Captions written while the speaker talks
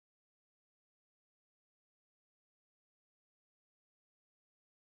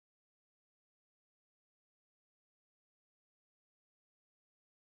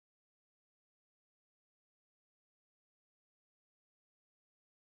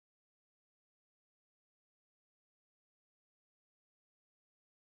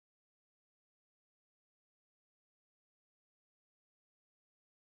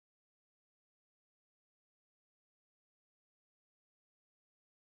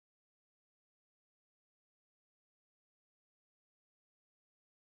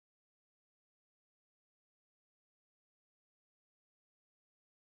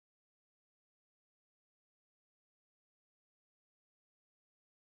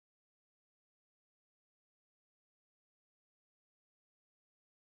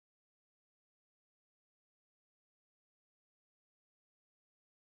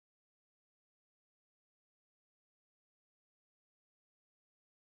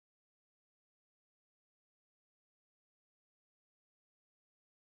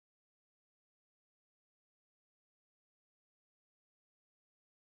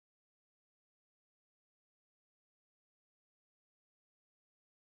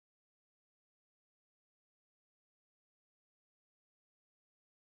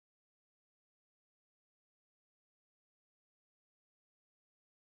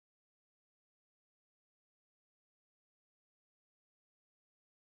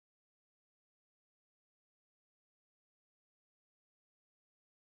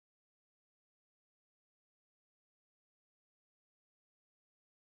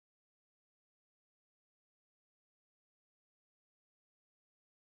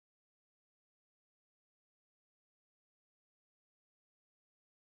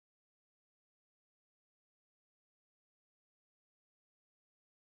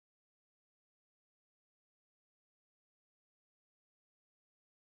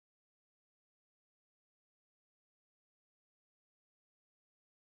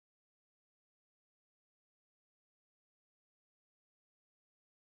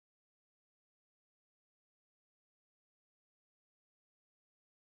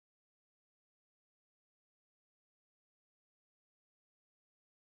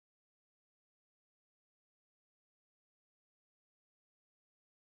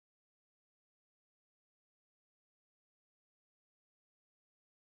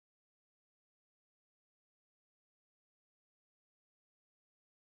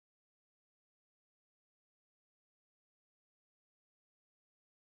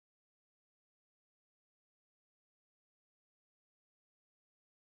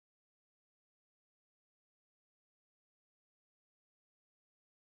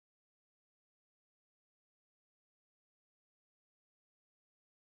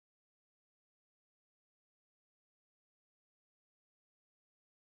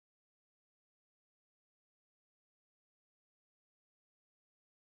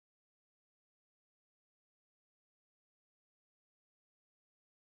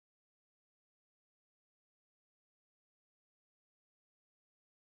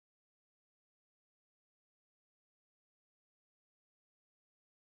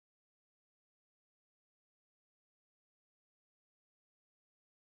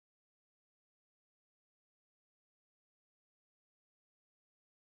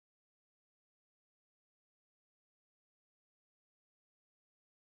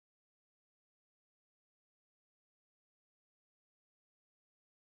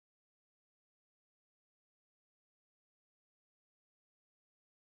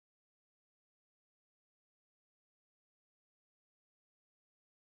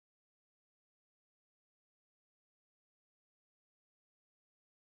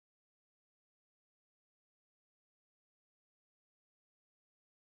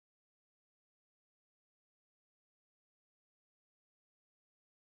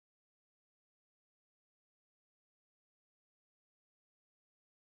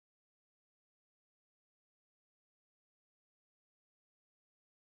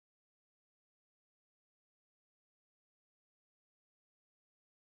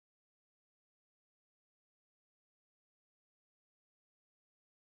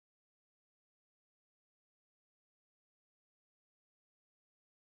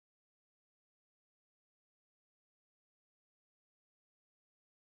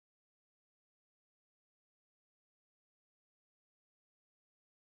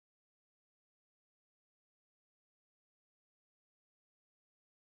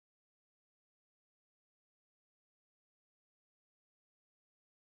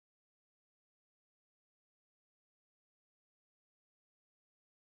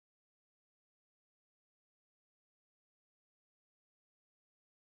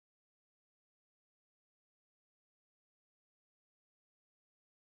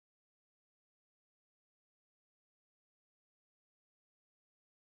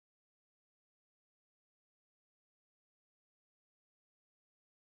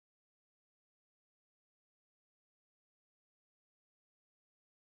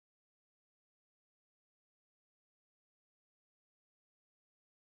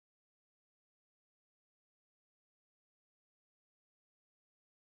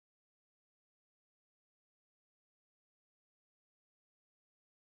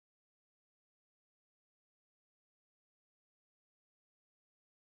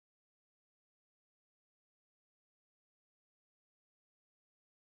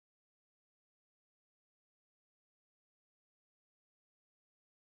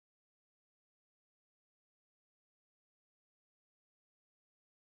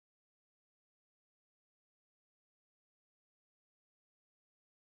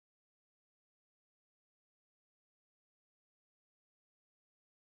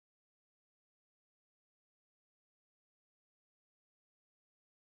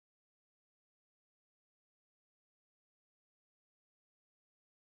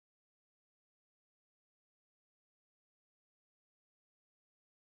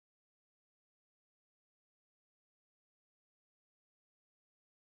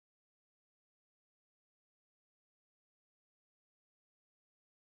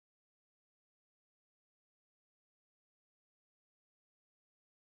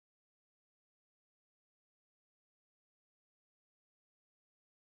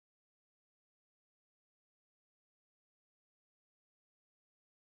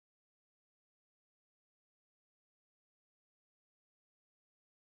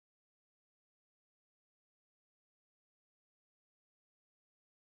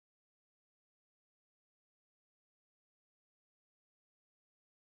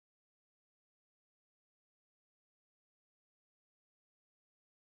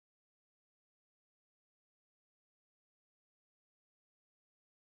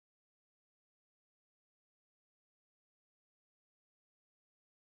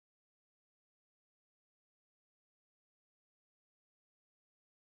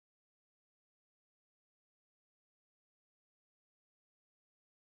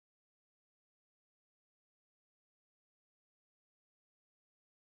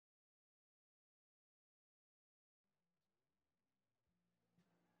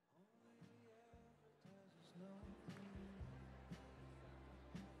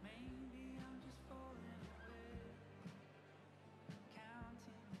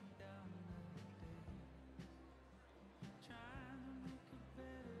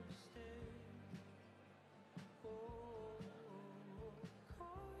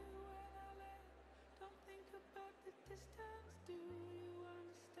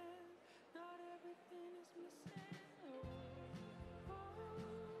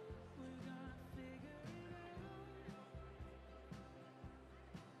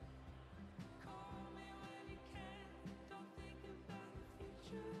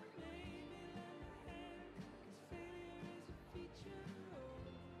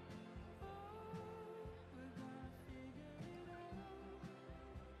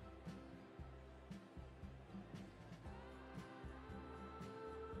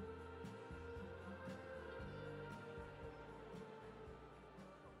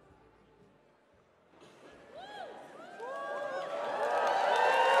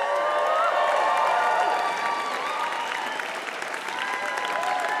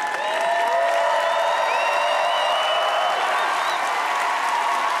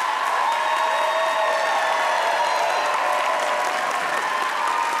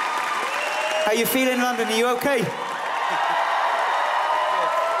you feeling, London? Are you okay?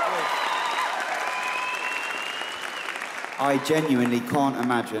 I genuinely can't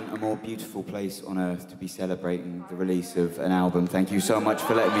imagine a more beautiful place on earth to be celebrating the release of an album. Thank you so much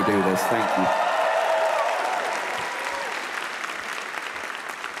for letting me do this. Thank you.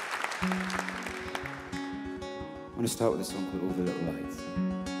 I want to start with a song called All the Little Lights.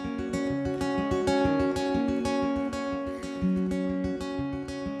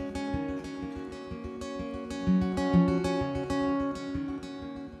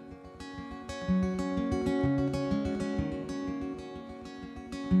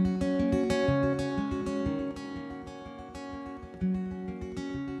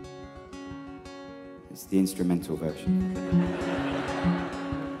 It's the instrumental version.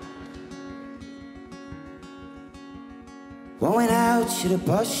 One went out to the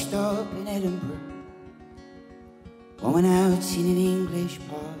bus stop in Edinburgh. One went out in an English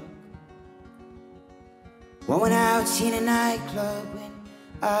park. One went out in a nightclub when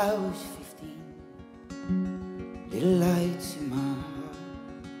I was 15. Little lights in my heart.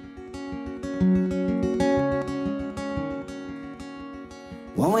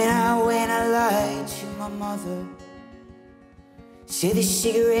 One went out when I lied to my mother. Said the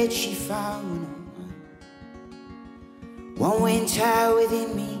cigarette she found were not mine. One went out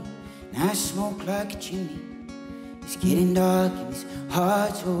within me, and I smoke like a chimney. It's getting dark in this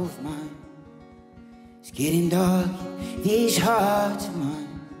heart of mine. It's getting dark in this heart of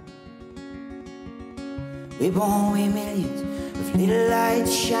mine. We're born with millions of little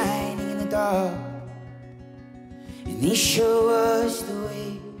lights shining in the dark, and they show us the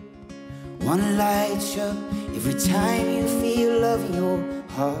way. One lights up every time you feel love in your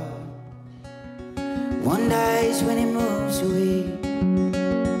heart. One dies when it moves away.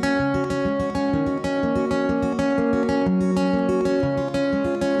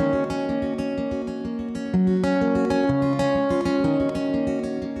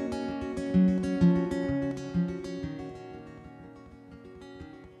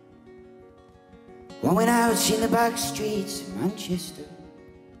 One went out in the back streets of Manchester.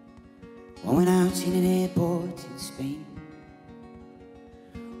 One went out in an airport in Spain.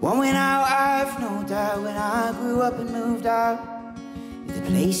 One went out, I've no doubt, when I grew up and moved out, the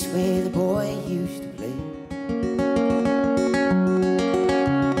place where the boy used to play.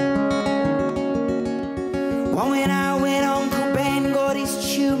 One went out when Uncle Ben got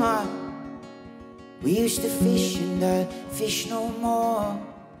his tumor. We used to fish and I fish no more.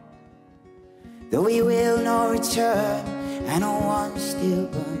 Though we will not return, and no one still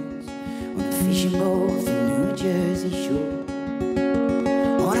burns on a fishing boat off the New Jersey shore.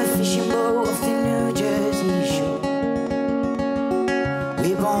 On a fishing boat off the New Jersey shore.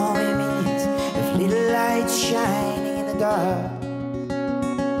 We're born with millions of little lights shining in the dark.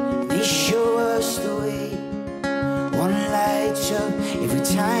 They show us the way. One lights up every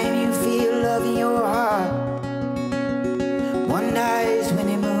time you feel love in your heart. One dies when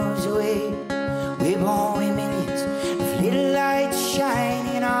it moves away. We're born with millions of little lights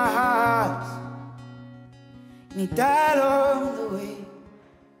shining in our hearts. And we died along the way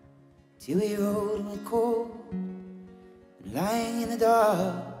till we rode with cold and lying in the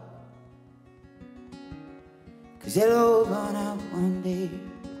dark. 'Cause they'll all burn out one day.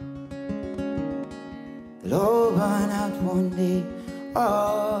 They'll all burn out one day.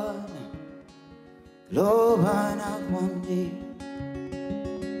 Oh, they'll all burn out one day.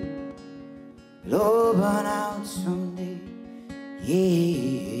 They'll all burn out someday.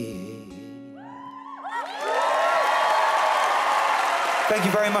 Yeah. Thank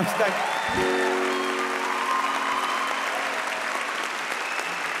you very much. Thank you.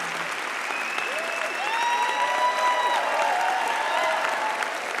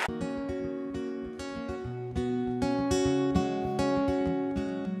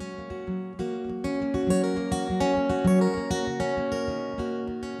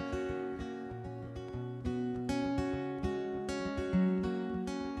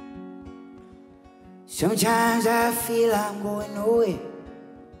 Sometimes I feel I'm going nowhere.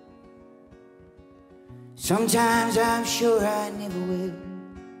 Sometimes I'm sure I never will.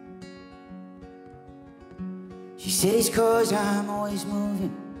 She said it's 'cause I'm always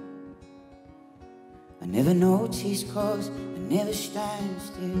moving. I never notice 'cause I never stand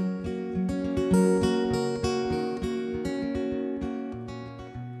still.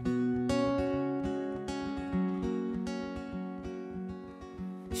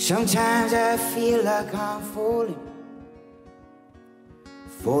 Sometimes I feel like I'm falling.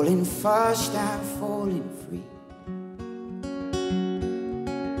 Falling fast and falling free.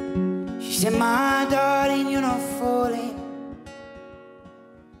 She said, my darling, you're not falling.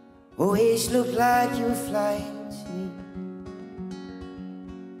 Oh, always looked like you were flying to me.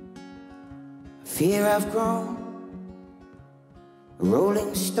 I fear I've grown a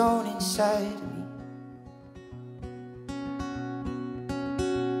rolling stone inside of me.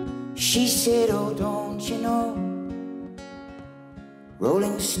 She said, oh, don't you know,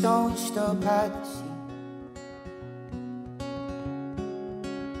 rolling stones stop at the sea.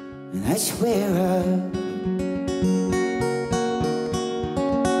 And that's where I'll be.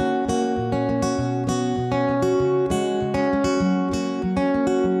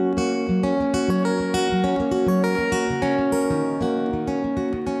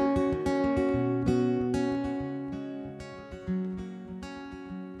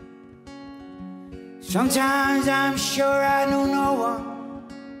 Sometimes I'm sure I know no one,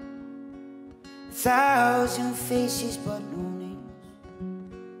 1,000 faces but no names.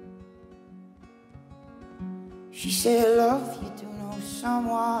 She said, love, you do know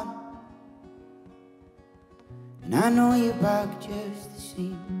someone, and I know you're back just the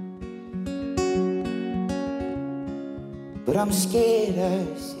same. But I'm scared,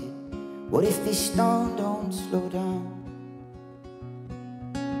 I said, what if this stone don't slow down?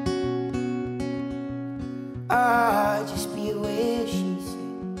 Ah, just be aware, she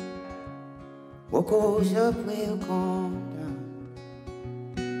said, what goes up will come down.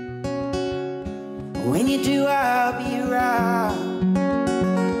 When you do, I'll be around.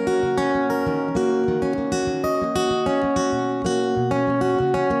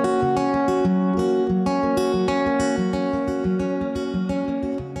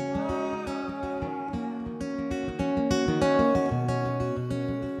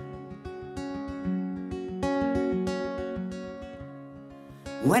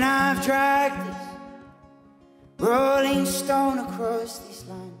 When I've dragged this rolling stone across this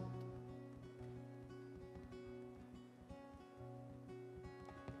land,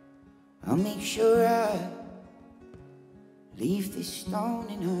 I'll make sure I leave this stone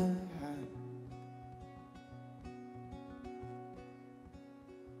in her hand.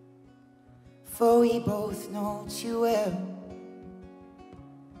 For we both know too well,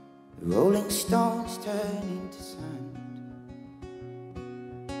 the rolling stones turn into sand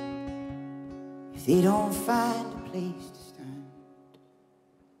if they don't find a place to stand.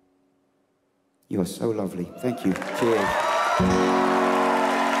 You are so lovely. Thank you. Cheers.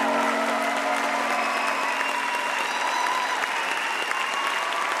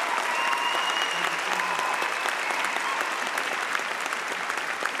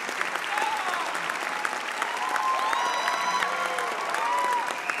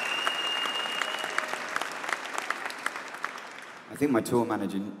 I think my tour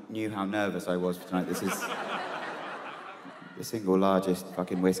manager knew how nervous I was for tonight. This is the single largest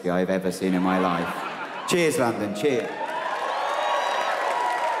fucking whiskey I've ever seen in my life. Cheers, London, cheers.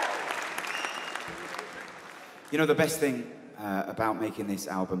 You know, the best thing about making this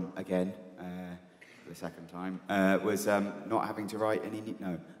album again, for the second time, was not having to write any,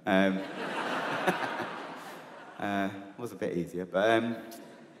 it was a bit easier, but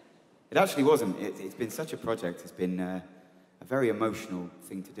it actually wasn't. It's been such a project. It's been a very emotional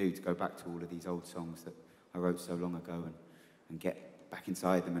thing to do, to go back to all of these old songs that I wrote so long ago and get back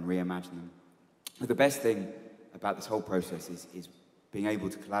inside them and reimagine them. But the best thing about this whole process is being able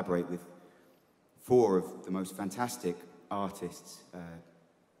to collaborate with 4 of the most fantastic artists,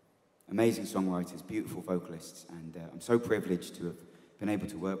 amazing songwriters, beautiful vocalists, and I'm so privileged to have been able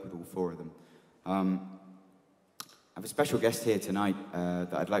to work with all 4 of them. I have a special guest here tonight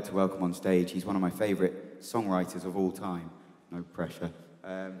that I'd like to welcome on stage. He's one of my favourite songwriters of all time. No pressure.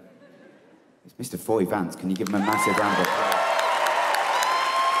 It's Mr. Foy Vance. Can you give him a massive round of applause?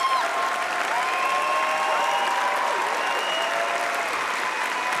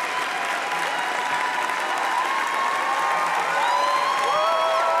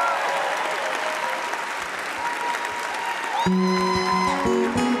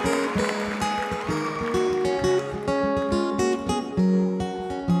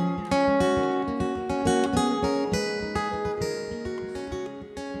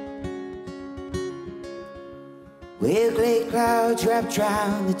 Well, grey clouds wrapped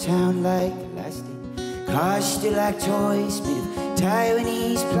round the town like elastic, cars still like toys made of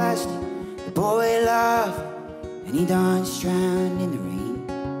Taiwanese plastic. The boy laughed and he danced round in the rain,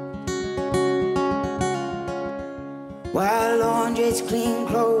 while laundrettes clean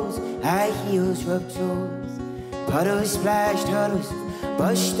clothes, high heels rubbed toes, puddles splashed huddles of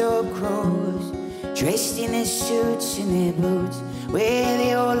bus-stop crows, dressed in their suits and their boots, where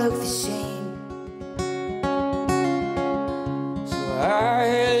they all look the same. I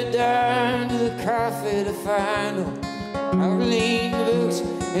headed down to the cafe to find out how to lean the books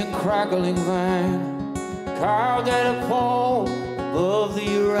in crackling vine, carved at a pole above the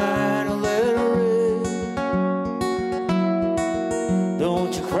urinal, let it rain.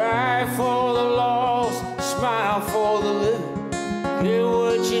 Don't you cry for the lost, smile for the living. Get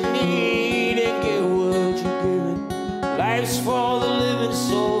what you need and get what you're giving. Life's for the living,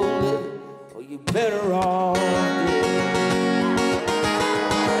 so live it, or you're better off dead.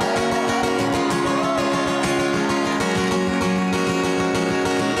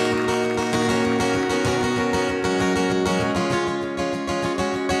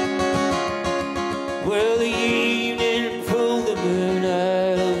 Well, the evening pulled the moon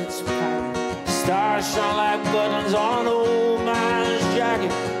out of its pocket. Stars shone like buttons on an old man's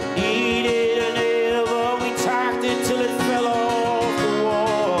jacket. Needed an air, but we tacked it till it fell off the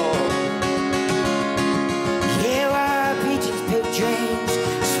wall. Yeah, wild pigeons picked dreams,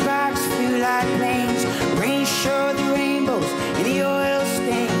 sparks flew like planes. Rain showed the rainbows and the oil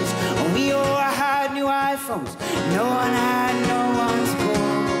stains. And we all had new iPhones, no one had no one to call.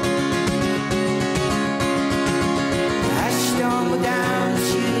 Stumble down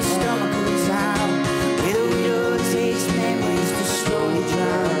to the stomach of the town, where the widow takes memories to slowly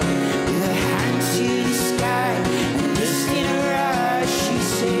drown. With her hand to the sky and a mist in her eyes, she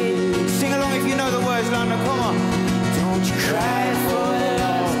said, sing along if you know the words, London, come on. Don't you cry for the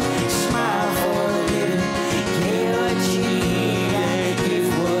lost, smile for the living. Get what you need and give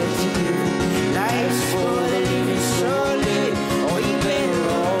what you give. Life's for the living, so live, or you better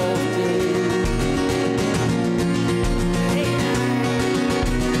off dead.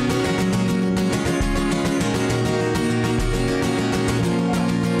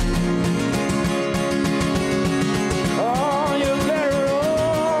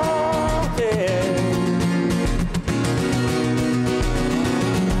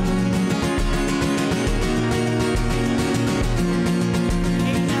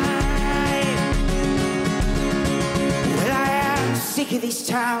 Sick of this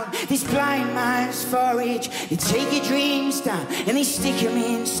town, this blind man's forage. They take your dreams down and they stick them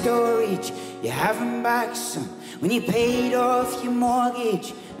in storage. You have them back, son, when you paid off your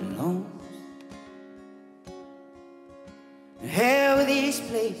mortgage and loans. Hell with this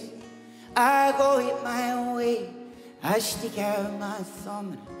place, I go it my own way. I stick out my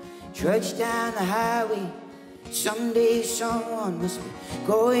thumb and trudge down the highway. Someday someone must be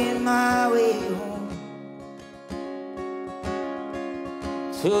going my way home.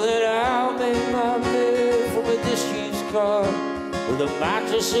 Till then I'll make my bed from a disused car, with a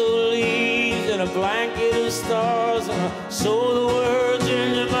mattress of leaves and a blanket of stars, and I'll sew the words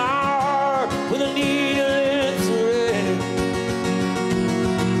into my heart with a needle and thread.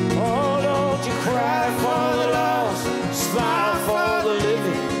 Oh, don't you cry for the lost, smile for the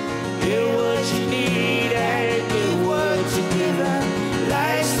living. Get what you need and get what you're given.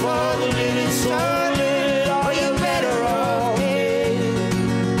 Life's for the living, so live it, or you're better off dead.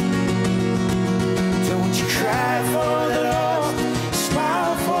 Cry for the lost,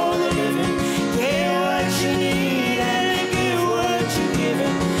 smile for the living. Get what you need and give what you're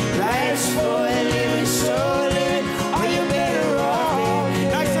given. Life's for the living, so live it, or you're better off.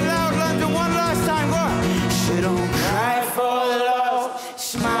 Nice and loud, London, one last time, go on. So don't cry for the lost,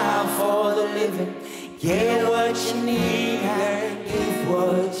 smile for the living. Get what you need and give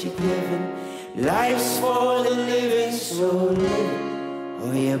what you're given. Life's for the living, so live it,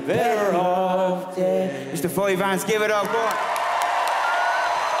 or you're better off dead. Mr. Foy Vance, give it up, boy.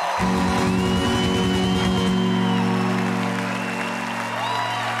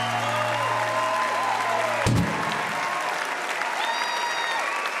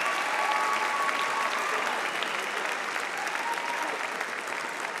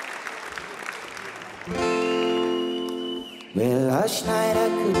 Well, last night I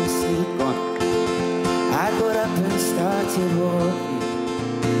couldn't sleep. Go on. I got up and started walking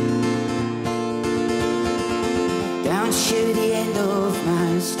down to the end of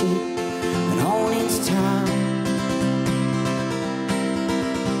my street and on into town.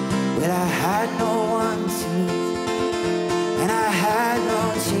 Well, I had no one to meet and I had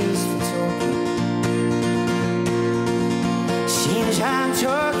no taste for talking. Seems I'm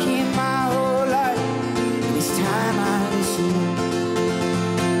talking my whole life, and this time I listen.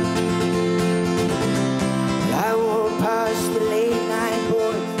 Well, I walked past the late night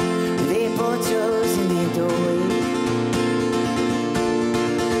boys with their bottles in their doorway.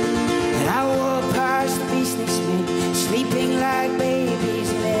 Businessmen sleeping like babies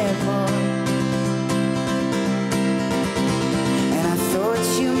in their cars. And I thought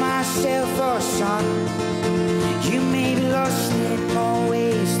to myself, oh son, you may be lost in more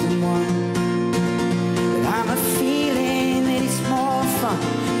ways than one, but I'm a feeling that it's more fun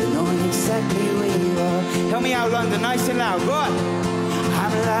knowing exactly where you are. Help me out, London, nice and loud, go on.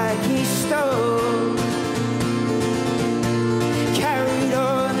 I'm like a stone carried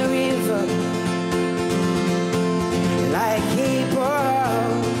on the river, like a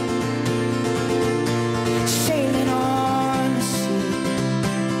boat sailing on the sea.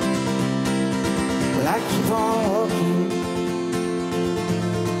 Well, I keep on walking.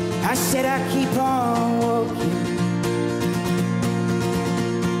 I said I keep on walking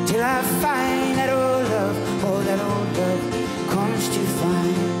till I find that old love, oh, that old love comes to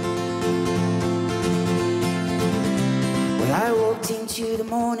find. Well, I walked into the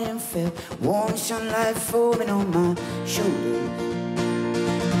morning and felt warm sunlight forming on my shoulders,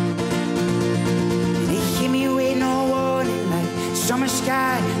 and it hit me with no warning, like summer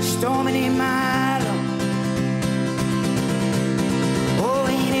sky storming in my lungs. Oh,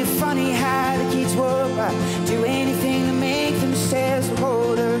 ain't it funny how the kids walk by, do anything to make themselves look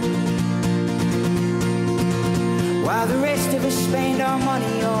older, while the rest of us spend our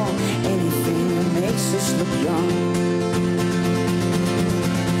money on anything that makes us look young.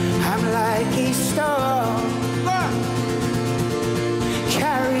 I'm like a storm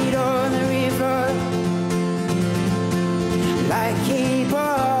carried on the river, like a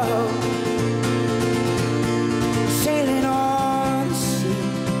boat sailing on the sea.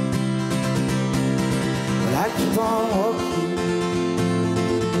 Well, I keep on walking.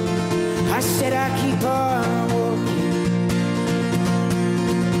 I said I keep on walking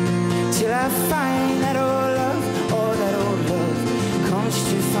till I find that old love, oh, that old love comes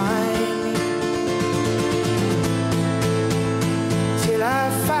to find me. Till I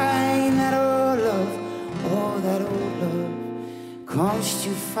find that old love, oh, that old love comes to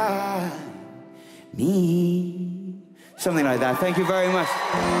find me. Something like that, thank you very much.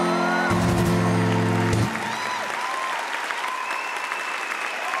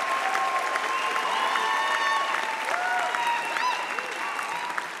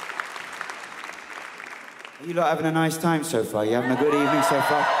 You lot having a nice time so far? You having a good evening so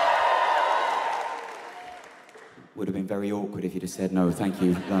far? Would have been very awkward if you'd have said no. Thank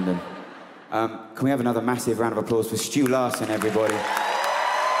you, London. Can we have another massive round of applause for Stu Larsen, everybody?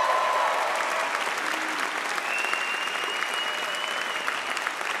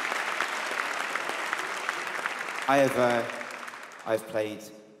 I've played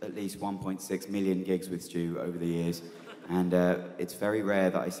at least 1.6 million gigs with Stu over the years, and it's very rare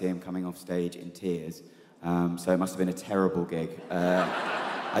that I see him coming off stage in tears. So it must have been a terrible gig.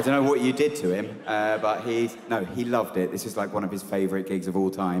 I don't know what you did to him, but he loved it. This is like one of his favourite gigs of all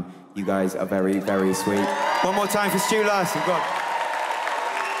time. You guys are very, very sweet. One more time for Stu Larsen, go on.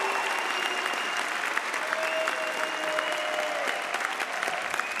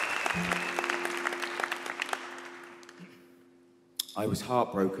 I was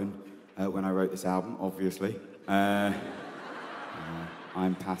heartbroken when I wrote this album, obviously.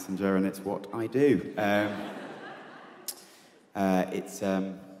 I'm Passenger and it's what I do. It's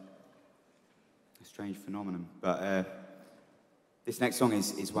a strange phenomenon, but this next song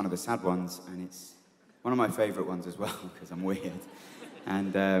is one of the sad ones, and it's one of my favourite ones as well, because I'm weird.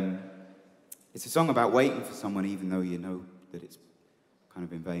 And it's a song about waiting for someone even though you know that it's kind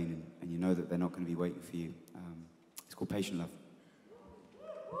of in vain, and you know that they're not going to be waiting for you. It's called Patient Love.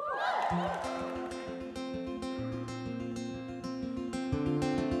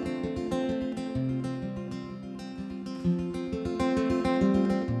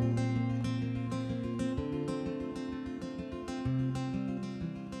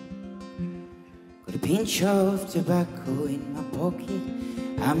 Got a pinch of tobacco in my pocket.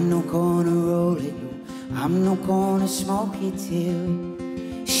 I'm not gonna roll it, no, I'm not gonna smoke it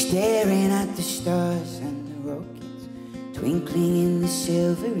till staring at the stars and the rockets twinkling in the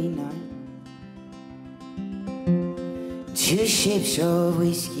silvery night. Two sips of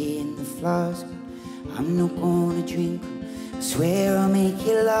whiskey in the flask, I'm not gonna drink them, I swear I'll make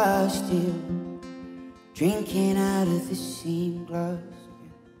you last till drinking out of the same glass.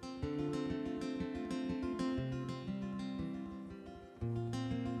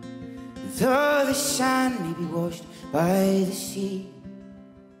 Though the sun may be washed by the sea,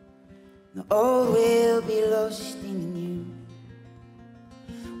 the old will be lost in the new.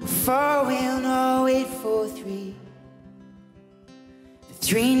 Well, four will not wait for three, the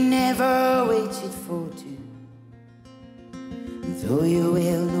three never waited for two. And though you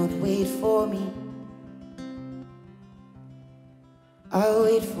will not wait for me, I'll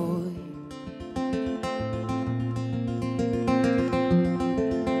wait for you.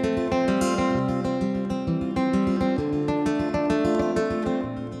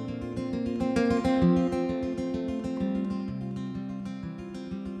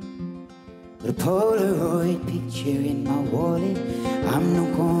 picture in my wallet. I'm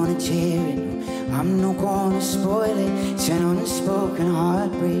not gonna tear it, no, I'm not gonna spoil it. It's an unspoken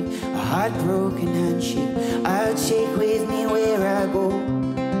heartbreak, a heartbroken handshake I'll take with me where I go.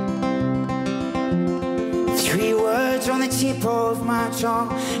 3 words on the tip of my tongue,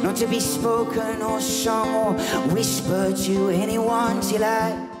 not to be spoken or sung or whispered to anyone till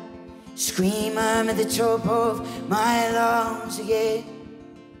I scream them at the top of my lungs again.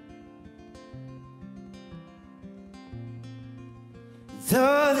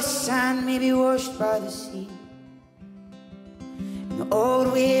 Though the sand may be washed by the sea, and the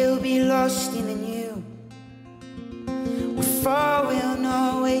old will be lost in the new, we 4 will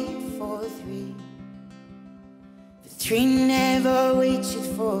not wait for 3. The 3 never waited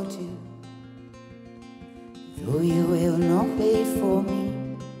for 2. Though you will not wait for me,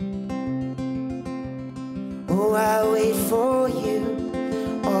 oh, I'll wait for you.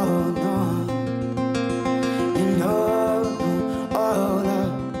 Oh no, and oh no,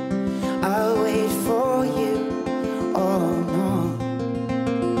 I'll wait for you. Oh no,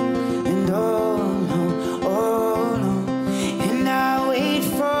 and oh no, and I'll wait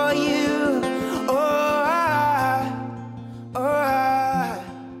for you.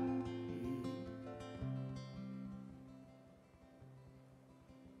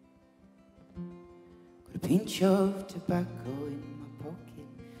 Got a pinch of tobacco in my pocket.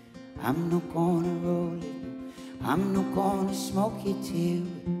 I'm not gonna roll it, I'm not gonna smoke it till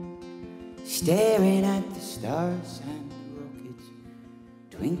we're staring at the stars and the rockets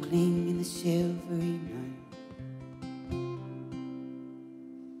twinkling in the silvery night.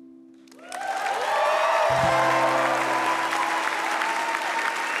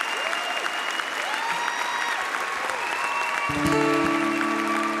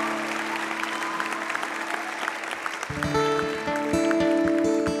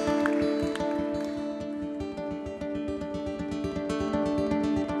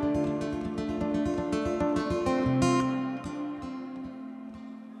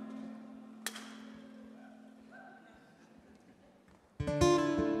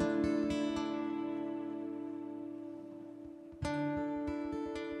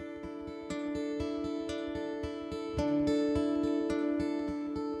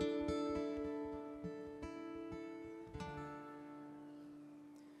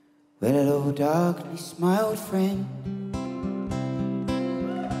 Well, hello, darkness, my old friend.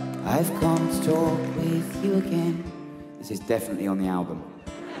 I've come to talk with you again. This is definitely on the album.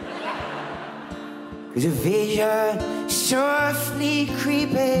 'Cause a vision softly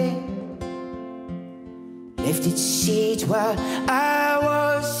creeping left its seat while I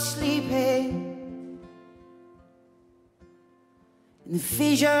was sleeping. And the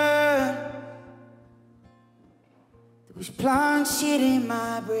vision that was planted in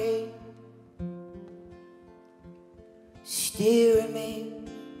my brain still remains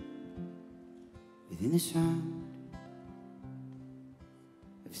within the sound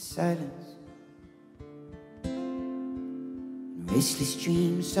of silence. In restless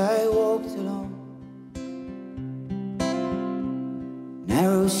dreams I walked along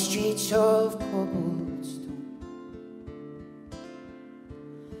narrow streets of cobblestone,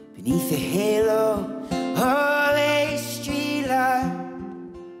 beneath the halo of a streetlight.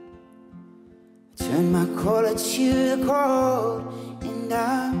 I turned my collar to the cold and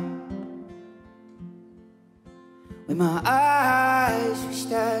down, when my eyes were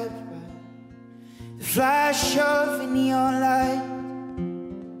stabbed by the flash of a neon light.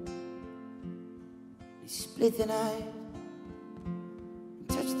 It split the night and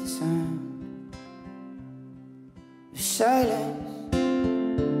touched the sound of silence.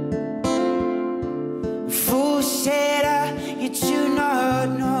 A fool said you do not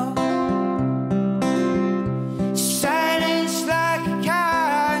know silence like a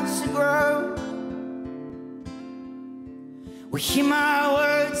cancer grow. Well, hear my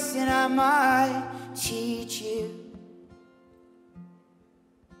words and I might teach you.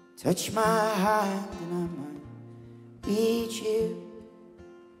 Touch my hand and I might reach you.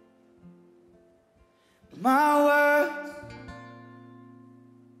 My words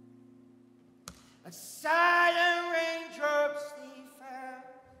like silent raindrops they fell,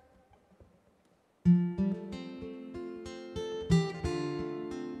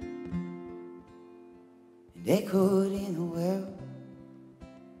 and echoed in the well.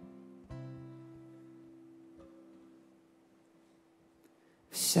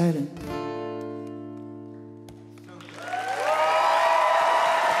 Silent.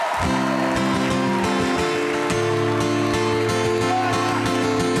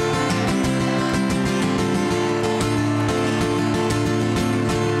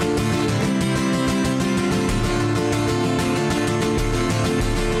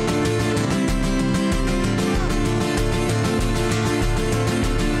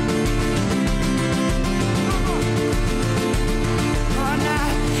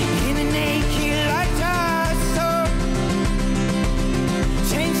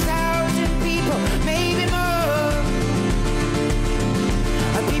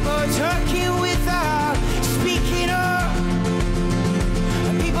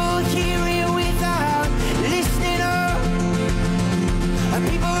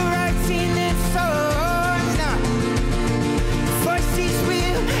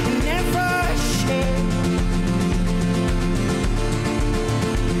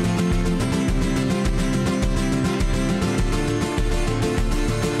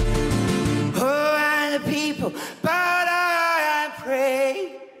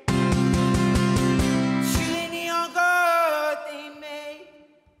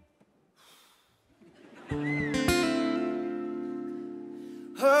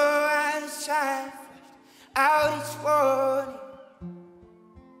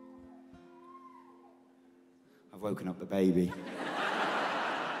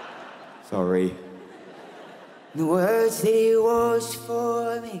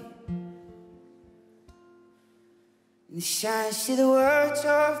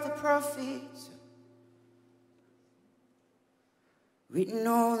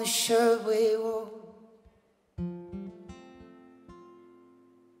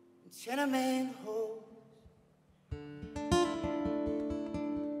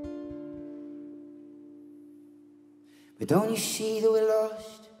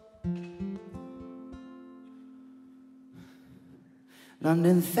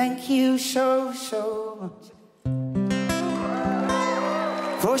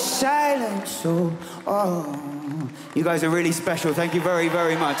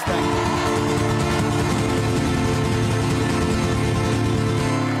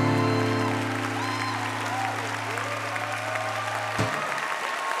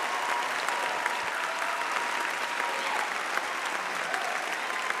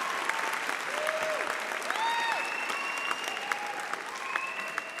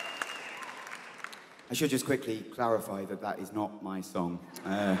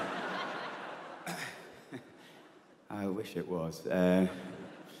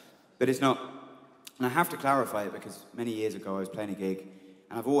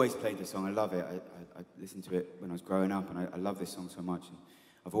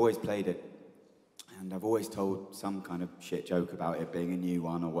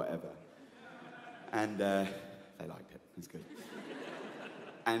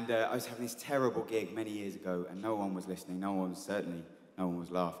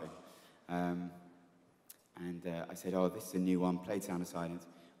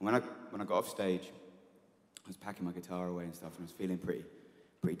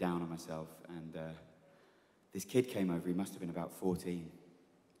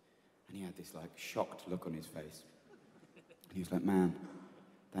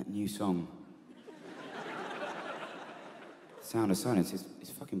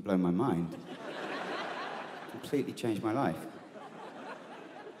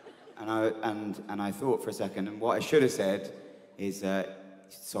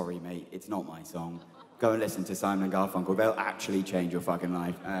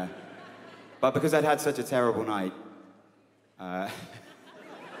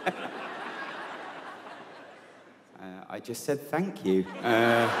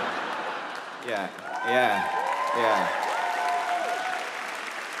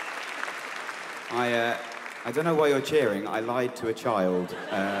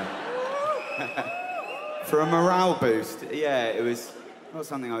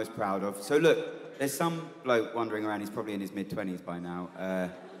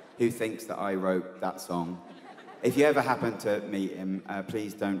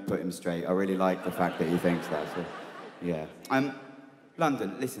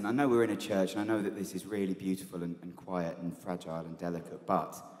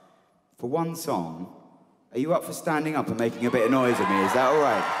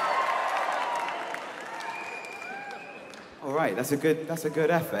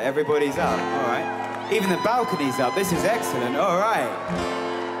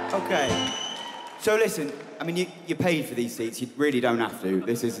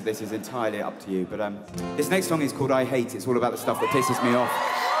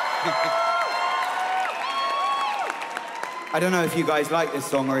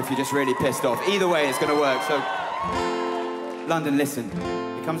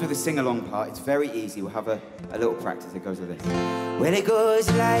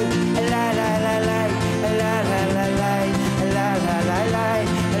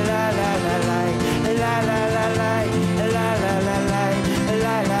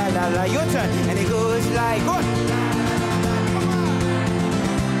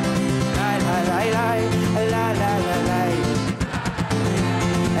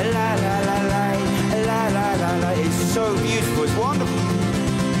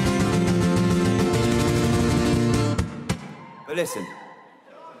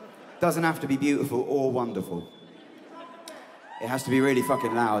 It has to be really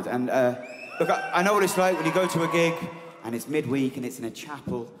fucking loud. And look, I know what it's like when you go to a gig and it's midweek and it's in a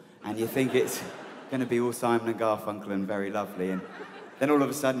chapel and you think it's gonna be all Simon and Garfunkel and very lovely, and then all of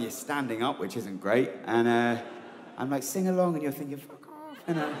a sudden you're standing up, which isn't great, and I'm like, sing along, and you're thinking, fuck off.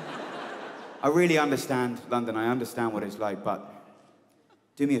 And I really understand London, I understand what it's like, but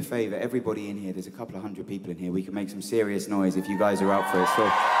do me a favor, everybody in here, there's a couple of hundred people in here, we can make some serious noise if you guys are up for it, so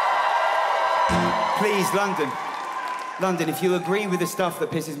please, London, if you agree with the stuff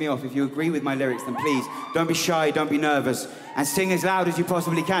that pisses me off, if you agree with my lyrics, then please, don't be shy, don't be nervous, and sing as loud as you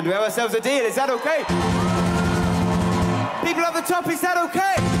possibly can. Do we have ourselves a deal? Is that okay? People up the top, is that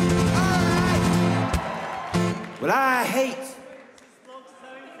okay? All right. Well, I hate...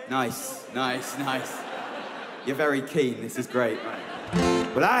 Nice. You're very keen, this is great.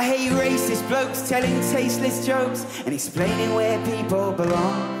 Right. Well, I hate racist blokes telling tasteless jokes and explaining where people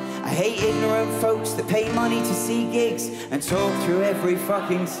belong. I hate ignorant folks that pay money to see gigs and talk through every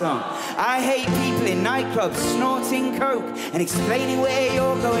fucking song. I hate people in nightclubs snorting coke and explaining where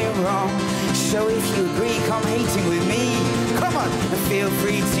you're going wrong. So if you agree, come hating with me. Come on, and feel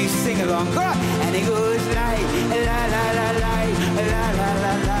free to sing along. Go on. And it goes like la la la la la la la la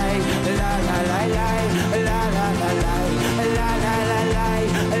la la la la la la la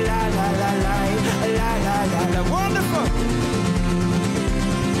la la la. Wonderful.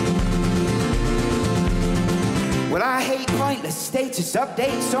 Well, I hate pointless status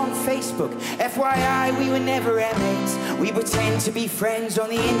updates on Facebook. FYI, we were never mates. We pretend to be friends on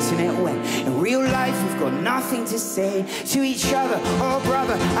the internet when in real life we've got nothing to say to each other. Oh,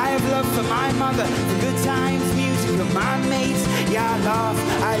 brother, I have love for my mother, for good times, music, and my mates. Yeah, I laugh,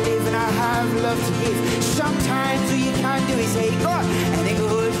 I live, and I have love to give. Sometimes all you can do is hate God, and it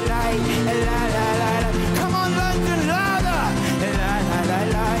goes like la la la la. Come on, London, louder. La la la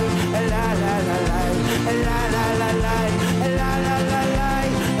la la la la la la la la.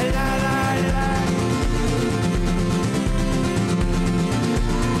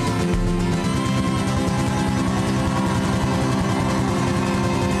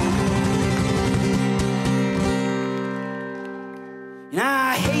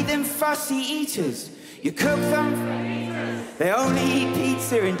 I hate them fussy eaters. You cook them, they only eat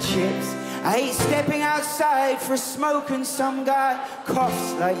pizza and chips. I hate stepping outside for a smoke and some guy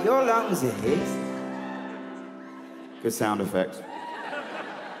coughs like your lungs are his. Good sound effect.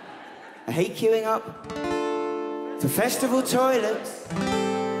 I hate queuing up to festival toilets,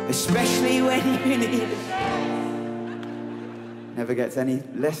 especially when you need it. Never gets any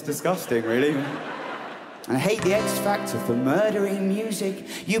less disgusting, really. And I hate the X Factor for murdering music,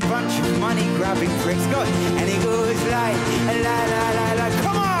 you bunch of money-grabbing pricks. God, and it goes like la la la la.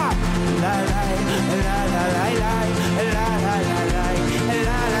 Come on, la la la la la la la la la la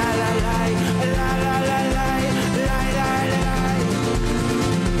la la la.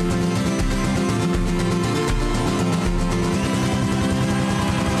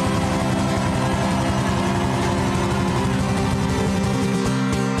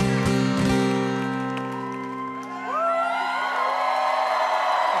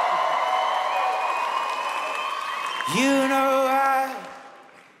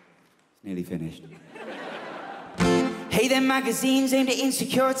 Nearly finished. Hey, them magazines aimed at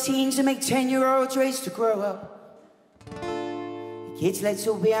insecure teens and make 10-year-olds race to grow up. Kids, let's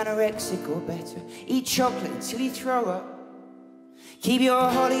all be anorexic or better. Eat chocolate until you throw up. Keep your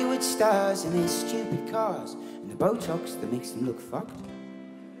Hollywood stars and their stupid cars and the Botox that makes them look fucked.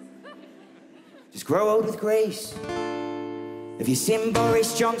 Just grow old with grace. If you seen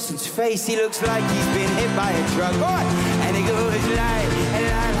Boris Johnson's face, he looks like he's been hit by a truck. And it goes like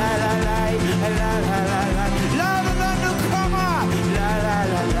la la la la la la la la. Louder, London, come on! La la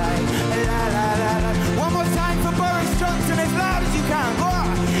la la la la la la. One more time for Boris Johnson, as loud as you can. Go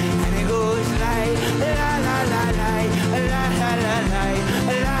on! And it goes like la la la la la la la la la la la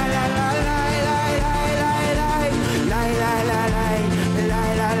la la.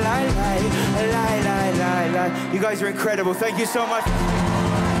 You guys are incredible. Thank you so much.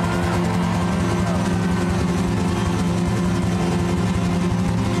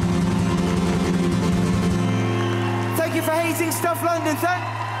 Thank you for hating Stuff London. Thank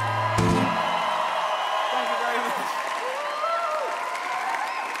you very much.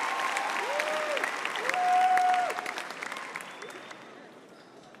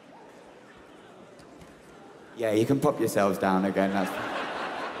 Yeah, you can pop yourselves down again. That's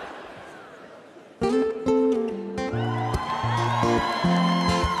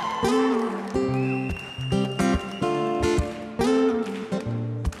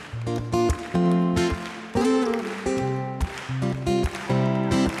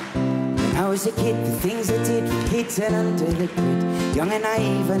When I was a kid, the things I did for hidden under the grid. Young and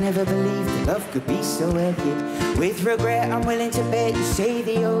naive, I never believed that love could be so well hid. With regret, I'm willing to bet you say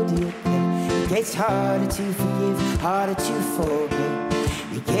the older you get, it gets harder to forgive, harder to forget.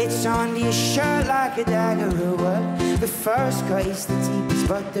 It gets under your shirt like a dagger of work. The first cut is the deepest,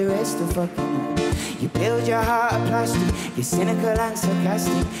 but the rest will fucking hurt. You build your heart of plastic, you're cynical and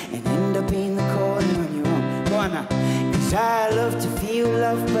sarcastic, and end up in the corner on your own. Go on now. Cause I love to feel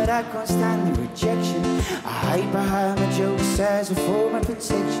love, but I can't stand the rejection. I hide behind my jokes as a form of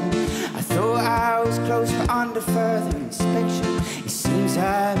protection. I thought I was close, but under further inspection, it seems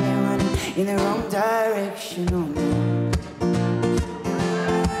I've been running in the wrong direction. Oh no.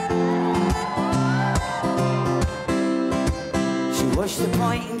 What's the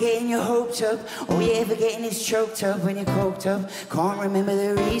point in getting your hopes up? All you ever getting is choked up when you're coked up. Can't remember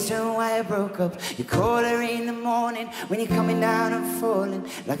the reason why I broke up. You call her in the morning when you're coming down and falling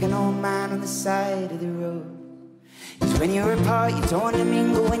like an old man on the side of the road. Cause when you're apart, you don't want to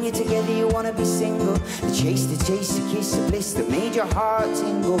mingle. When you're together, you want to be single. The chase, the kiss, the bliss that made your heart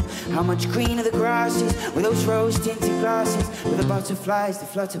tingle. How much greener the grass is with those rose-tinted glasses, with the butterflies that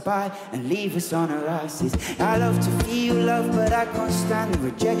flutter by and leave us on our asses. I love to feel love, but I can't stand the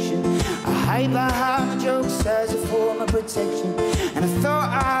rejection. I hide behind my jokes as a form of protection. And I thought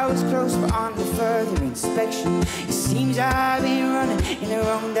I was close, but under further inspection, it seems I've been running in the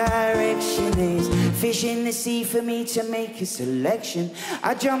wrong direction. There's fish in the sea for me to make a selection.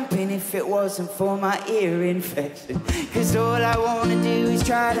 I'd jump in if it wasn't for my ear infection. Cause all I wanna do is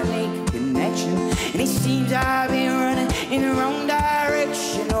try to make a connection. And it seems I've been running in the wrong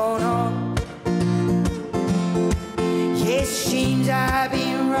direction. Oh no. Yes, it seems I've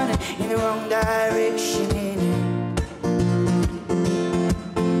been running in the wrong direction.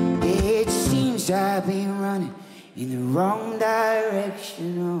 It seems I've been running in the wrong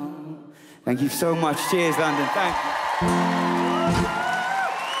direction. Oh. Thank you so much. Cheers, London. Thank you.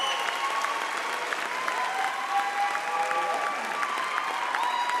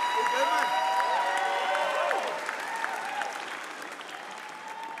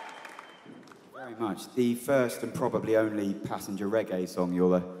 Very much. The first and probably only passenger reggae song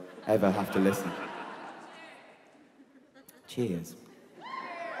you'll ever have to listen. Cheers.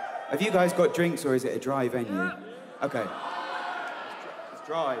 Have you guys got drinks or is it a dry venue? Okay. It's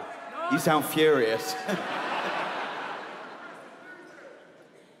dry. You sound furious.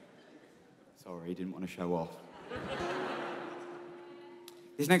 Sorry, didn't want to show off.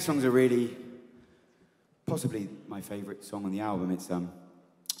 This next song's possibly my favourite song on the album. It's a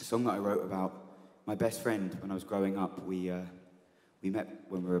song that I wrote about my best friend when I was growing up. We met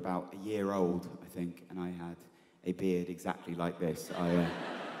when we were about a year old, I think, and I had a beard exactly like this.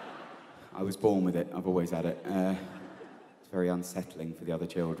 I was born with it. I've always had it. It's very unsettling for the other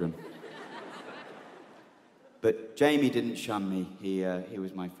children. But Jamie didn't shun me. He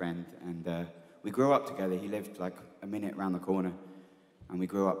was my friend, and we grew up together. He lived like a minute around the corner, and we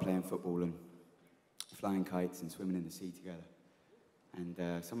grew up playing football and flying kites and swimming in the sea together.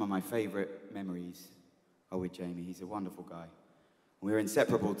 And some of my favourite memories are with Jamie. He's a wonderful guy. We were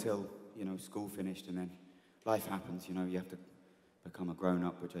inseparable till, school finished, and then life happens. You have to become a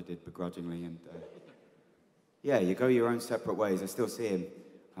grown-up, which I did begrudgingly, and yeah, you go your own separate ways. I still see him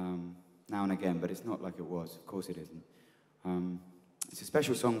now and again, but it's not like it was. Of course it isn't. It's a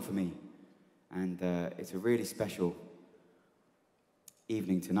special song for me, and it's a really special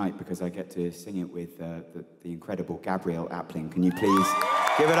evening tonight because I get to sing it with the incredible Gabrielle Aplin. Can you please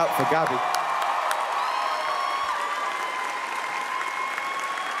give it up for Gabby?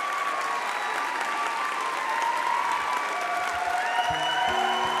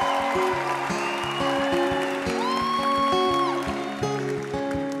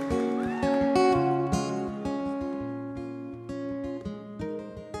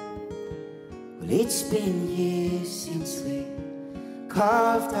 It's been years since we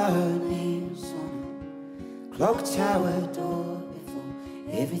carved our names on a clock tower door before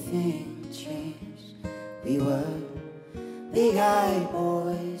everything changed. We were big-eyed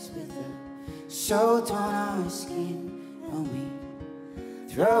boys with the salt on our skin, and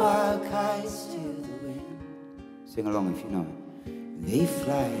we throw our kites to the wind. Sing along if you know it. They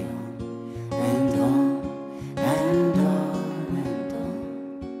fly on and on and on.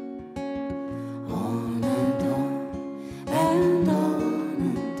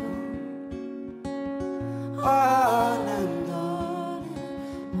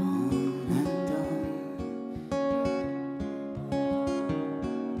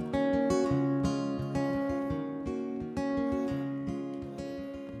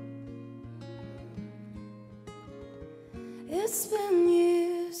 It's been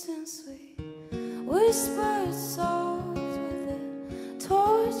years since we whispered.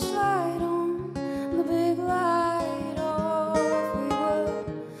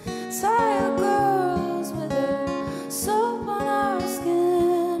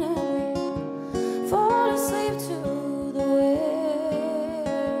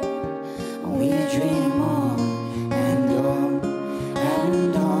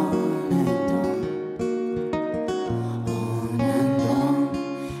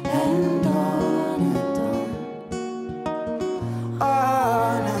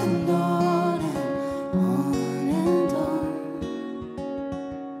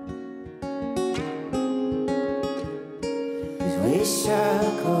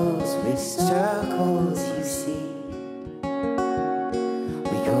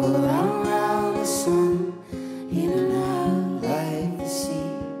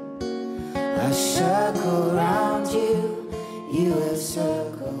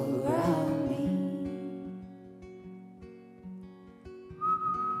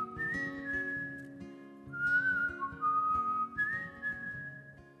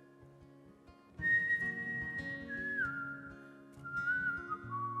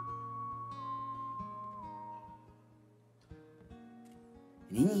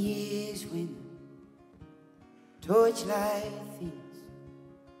 in years when torchlight thins,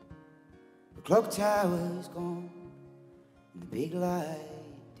 the clock tower's gone and the big light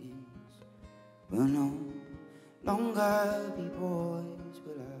dims. We'll no longer be boys,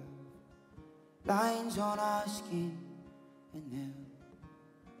 we'll have lines on our skin, and they'll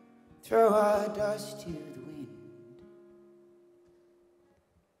throw our dust to the wind.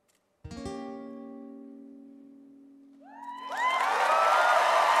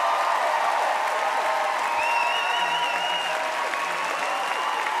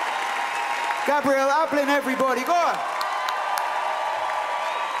 Gabriel Ablin, everybody, go on.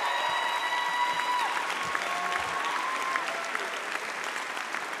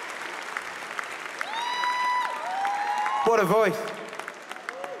 What a voice.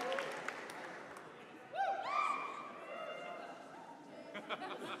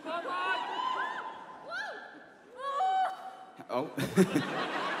 Oh. I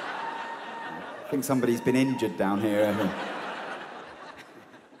think somebody's been injured down here.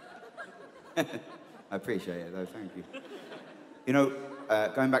 I appreciate it, though, thank you. You know,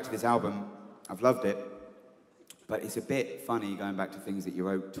 going back to this album, I've loved it, but it's a bit funny going back to things that you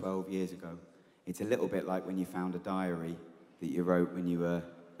wrote 12 years ago. It's a little bit like when you found a diary that you wrote when you were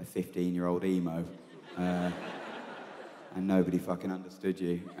a 15-year-old emo, and nobody fucking understood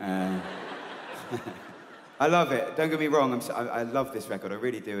you. I love it, don't get me wrong, I love this record, I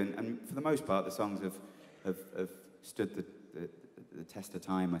really do, and for the most part, the songs have stood the test of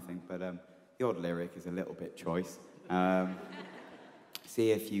time, I think, but the odd lyric is a little bit choice.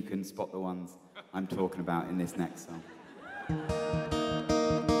 See if you can spot the ones I'm talking about in this next song.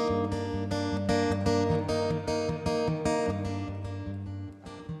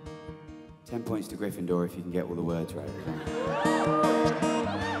 10 points to Gryffindor if you can get all the words right.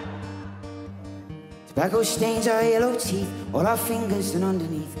 Tobacco stains our yellow teeth, all our fingers and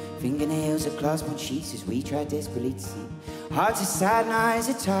underneath. Fingernails are clasped on sheets as we try desperately to see. Hearts are sad and eyes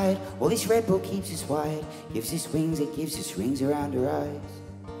are tired. All this Red Bull keeps us wired. Gives us wings, it gives us rings around our eyes.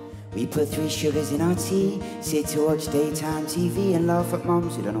 We put 3 sugars in our tea, sit to watch daytime TV and laugh at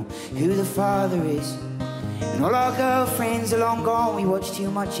mums who don't know who the father is. And all our girlfriends are long gone. We watch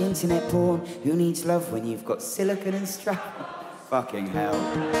too much internet porn. Who needs love when you've got silicone and strap? Fucking hell.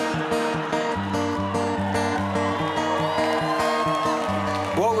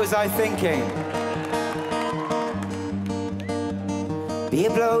 What was I thinking? Beer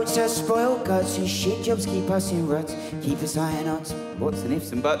bloats are spoiled guts and shit jobs keep us in ruts. Keep us high on What's and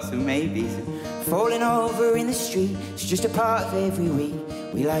ifs and buts and maybes? falling over in the street. It's just a part of every week.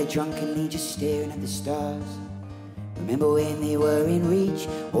 We lie drunkenly just staring at the stars. Remember when they were in reach?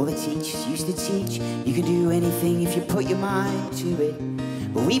 All the teachers used to teach you can do anything if you put your mind to it.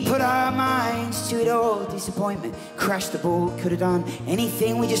 But we put our minds to it all. Disappointment, crashed the ball, could have done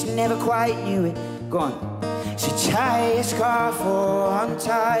anything, we just never quite knew it. Go on. So tie a scarf or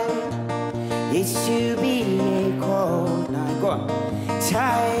untie it. It's to be a cold night. Go on.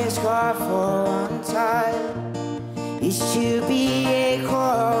 Tie a scarf or untie it. It's to be a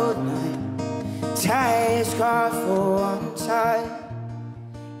cold night. Tie a scarf or untie it.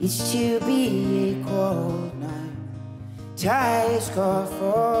 It's to be a cold night. Tie a scarf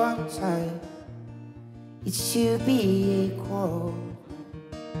or untie it. It's to be a cold night.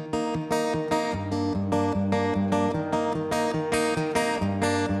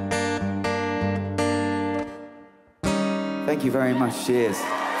 Thank you very much. Cheers.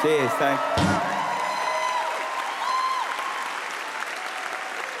 Cheers, thank you.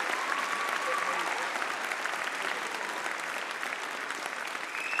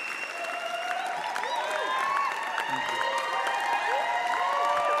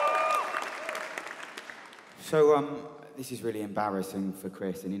 So, this is really embarrassing for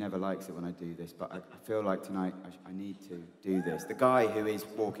Chris, and he never likes it when I do this, but I feel like tonight I need to do this. The guy who is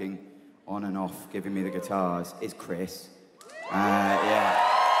walking on and off giving me the guitars is Chris. Yeah.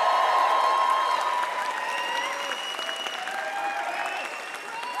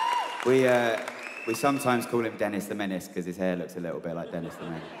 We sometimes call him Dennis the Menace because his hair looks a little bit like Dennis the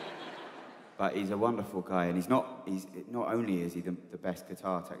Menace. But he's a wonderful guy, and he's not only is he the best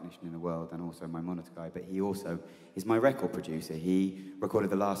guitar technician in the world and also my monitor guy, but he also is my record producer. He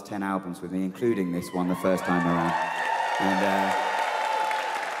recorded the last 10 albums with me, including this one the first time around. And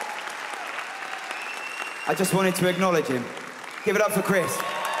I just wanted to acknowledge him. Give it up for Chris.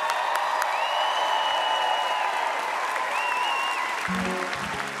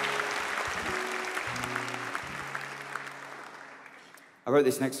 I wrote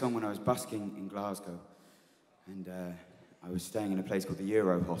this next song when I was busking in Glasgow, and I was staying in a place called the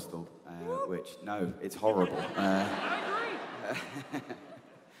Euro Hostel, which, no, it's horrible.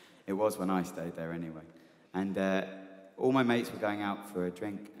 It was when I stayed there anyway. And all my mates were going out for a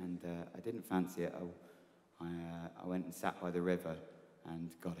drink, and I didn't fancy it. I went and sat by the river,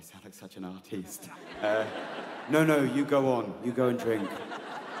 and God, I sound like such an artiste. No, you go on. You go and drink.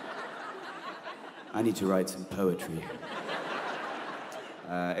 I need to write some poetry.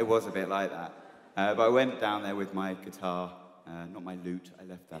 It was a bit like that. But I went down there with my guitar, not my lute. I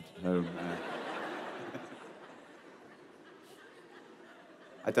left that at home.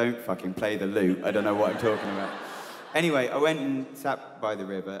 I don't fucking play the lute. I don't know what I'm talking about. Anyway, I went and sat by the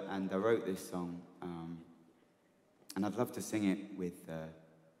river, and I wrote this song. And I'd love to sing it with a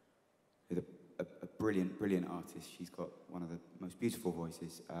brilliant, brilliant artist. She's got one of the most beautiful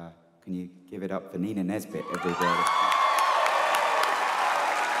voices. Can you give it up for Nina Nesbitt, everybody?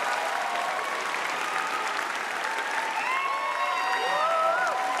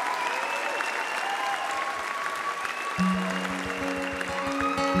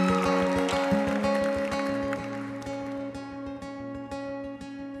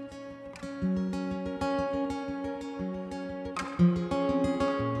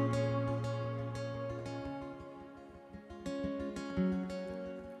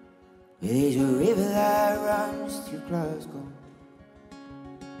 There's a river that runs to Glasgow.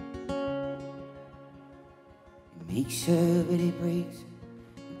 It makes her, but it breaks her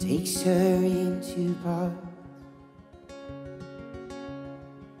and takes her into parts.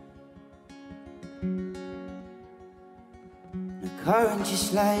 The current,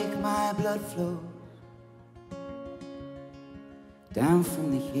 just like my blood, flows down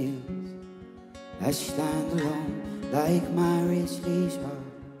from the hills that stand alone, like my restless heart.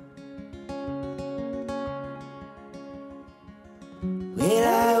 Well,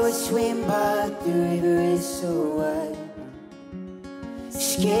 I would swim, but the river is so wide.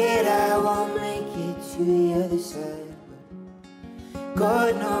 Scared I won't make it to the other side. But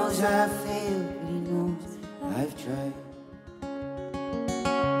God knows I've failed, but He knows I've tried.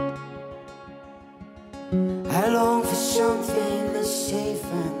 I long for something that's safe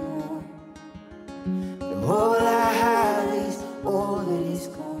and warm, but all I have is all that is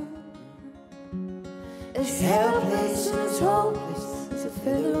gone. As helpless and as hopeless as a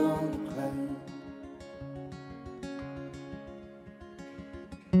feather on the cloud.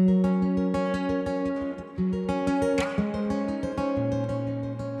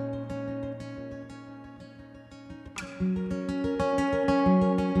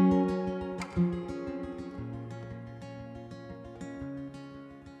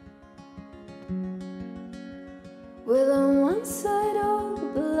 Well, on one side all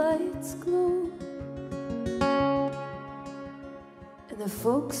the lights glow, and the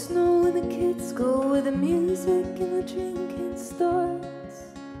folks know when the kids go, where the music and the drinking starts.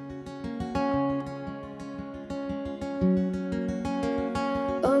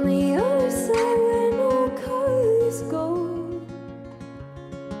 On the other side where no cars go,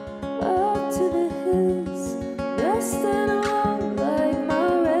 up to the hills, resting around like my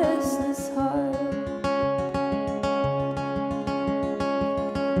restless heart.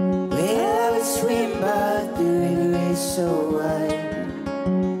 Well, I would swim, but the river is so wide.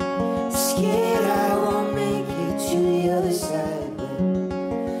 Scared I won't make it to the other side.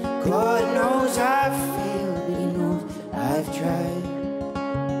 But God knows I've failed, but He knows I've tried.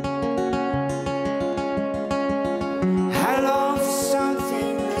 I long for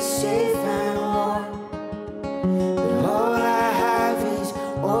something that's safe and warm, but all I have is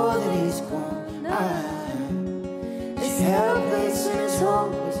all that is gone. I'm as helpless and as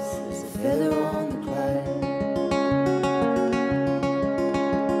hopeless as a feather on the cloud.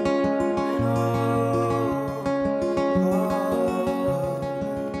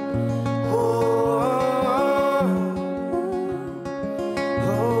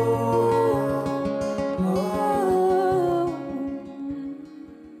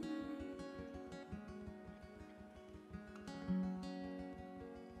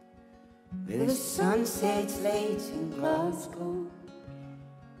 Well, the sun sets late in Glasgow,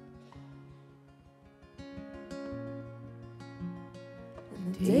 and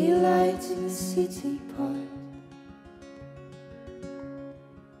the daylight in the city part.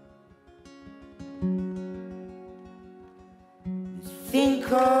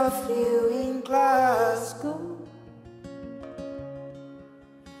 Think of you in Glasgow.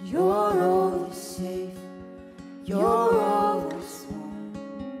 You're always safe, you're always warm.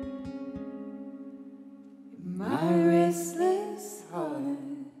 My restless heart.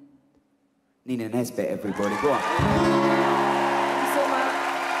 Nina Nesbitt, everybody, go on. Thank you so much.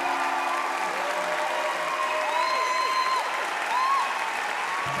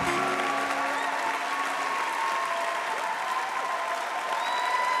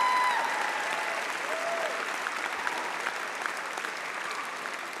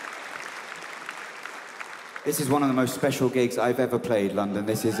 This is one of the most special gigs I've ever played, London.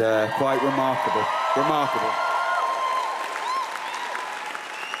 This is quite remarkable. Remarkable.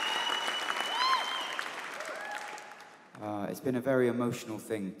 It's been a very emotional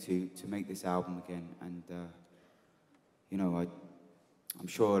thing to make this album again, and you know, I'm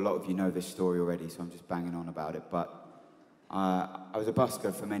sure a lot of you know this story already, so I'm just banging on about it. But I was a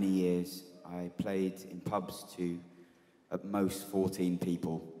busker for many years. I played in pubs to at most 14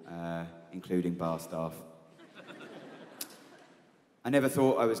 people, including bar staff. I never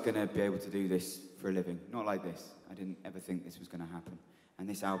thought I was going to be able to do this for a living. Not like this. I didn't ever think this was going to happen. And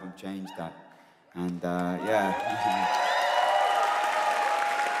this album changed that. And yeah.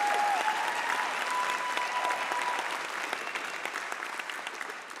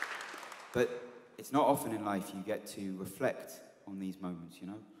 But it's not often in life you get to reflect on these moments, you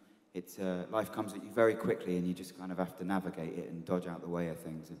know? It's, life comes at you very quickly and you just kind of have to navigate it and dodge out the way of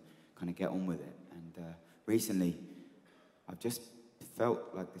things and kind of get on with it. And recently, I've just felt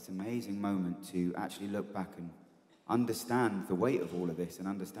like this amazing moment to actually look back and understand the weight of all of this and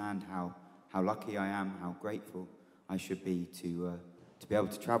understand how lucky I am, how grateful I should be to be able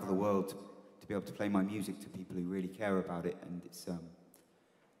to travel the world, to be able to play my music to people who really care about it. And it's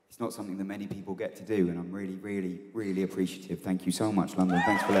not something that many people get to do, and I'm really, really, really appreciative. Thank you so much, London.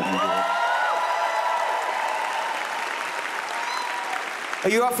 Thanks for letting me do it. Are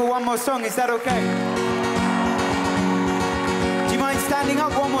you up for one more song? Is that okay? Do you mind standing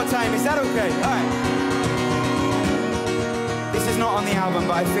up one more time? Is that okay? All right. This is not on the album,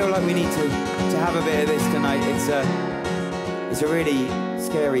 but I feel like we need to have a bit of this tonight. It's a really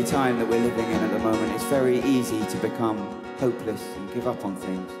scary time that we're living in at the moment. It's very easy to become hopeless and give up on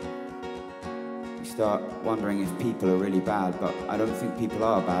things. You start wondering if people are really bad, but I don't think people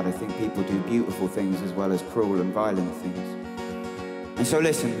are bad. I think people do beautiful things as well as cruel and violent things. And so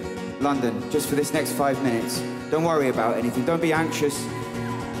listen, London, just for this next 5 minutes, don't worry about anything. Don't be anxious.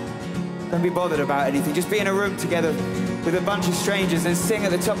 Don't be bothered about anything. Just be in a room together with a bunch of strangers and sing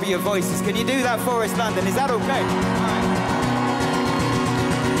at the top of your voices. Can you do that for us, London? Is that okay? All right.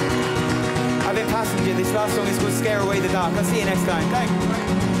 I've been Passenger. This last song is called Scare Away the Dark. I'll see you next time. Thanks.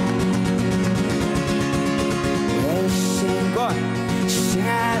 Well, sing, Go on. sing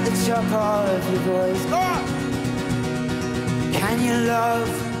at the top of your voice. Go on. Can you love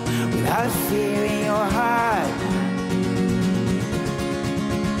without fear in your heart?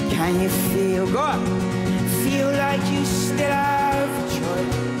 Can you feel, Go on. feel like you still have a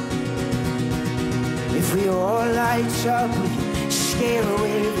choice? If we all light up, we can scare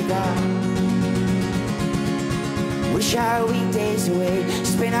away the dark. Wish our weekdays away,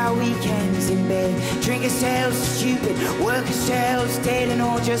 spend our weekends in bed, drink ourselves stupid, work ourselves dead, and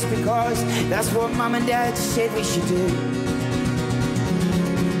all just because that's what Mum and Dad said we should do.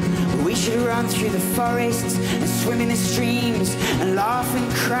 We should run through the forests and swim in the streams and laugh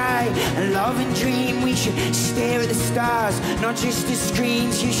and cry and love and dream. We should stare at the stars, not just the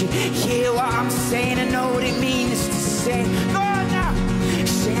screens. You should hear what I'm saying and know what it means to sing. Go on now!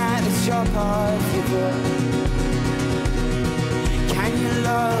 Sing at the top of your voice. Can you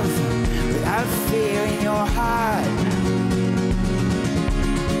love without fear in your heart?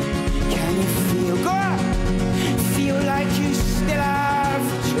 Can you feel, go on! Feel like you still have a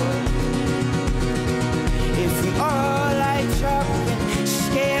choice. If we all light up and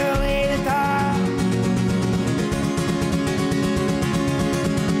scare away the dark.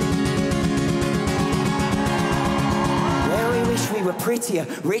 Well, we wish we were prettier,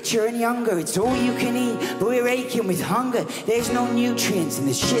 richer and younger. It's all you can eat, but we're aching with hunger. There's no nutrients in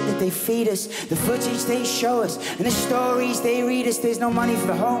the shit that they feed us, the footage they show us, and the stories they read us. There's no money for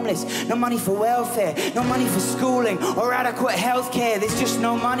the homeless, no money for welfare, no money for schooling or adequate health care. There's just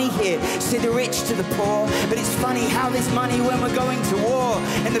no money here, said the rich to the poor. But it's funny how there's money when we're going to war,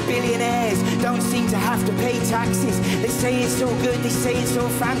 and the billionaires don't seem to have to pay taxes. They say it's all good, they say it's all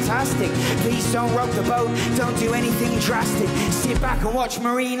fantastic. Please don't rock the boat, don't do anything drastic. Sit back and watch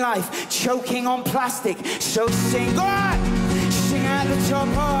marine life choking on plastic. So sing, go on! Sing at the top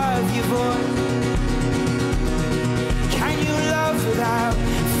of your voice. Can you love without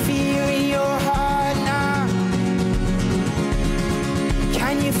fear in your heart now?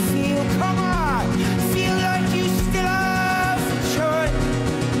 Can you feel, come on, feel like you still have a choice?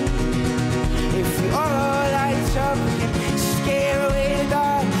 If we all light up, we can scare away the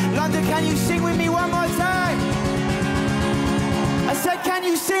dark. London, can you sing with me one more time? I said, can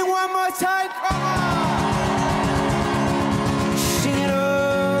you sing one more time? Come on! Sing it all.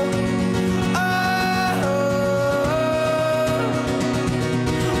 Oh,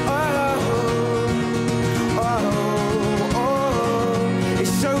 oh, oh, oh, oh.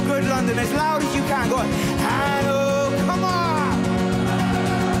 It's so good, London, as loud as you can. Go on.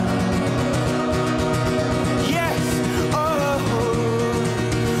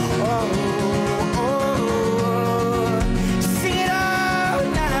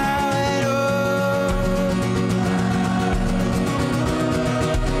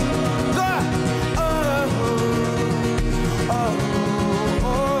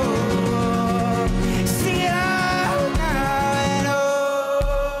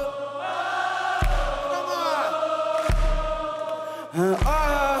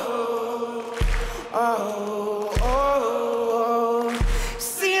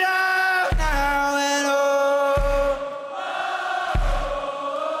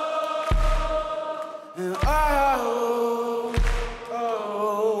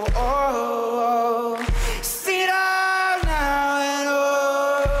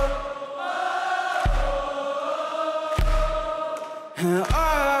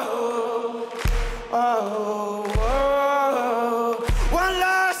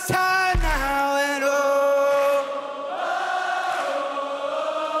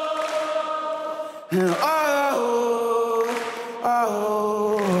 Oh,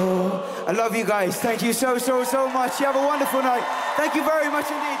 I love you guys. Thank you so much. You have a wonderful night. Thank you very much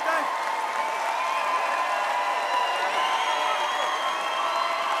indeed. Thanks.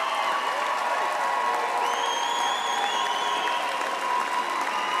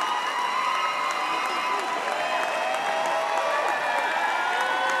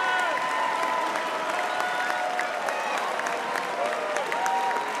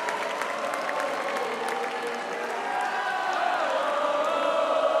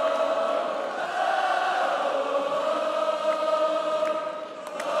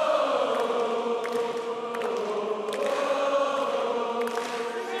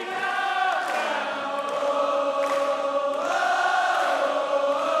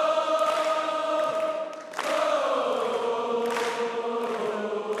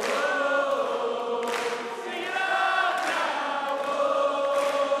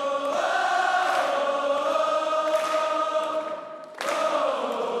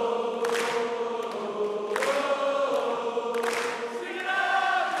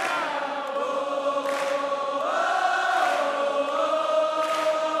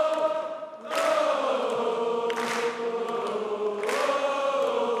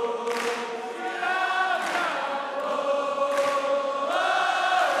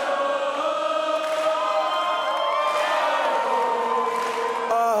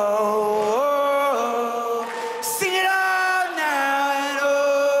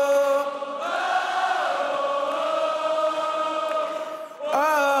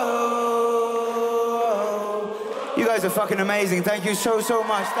 You guys are fucking amazing. Thank you so much. Thank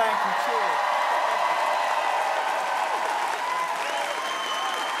you. Cheers.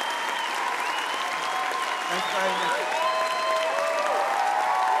 Thank you very much.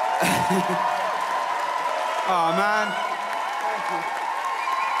 Oh, man. Thank you.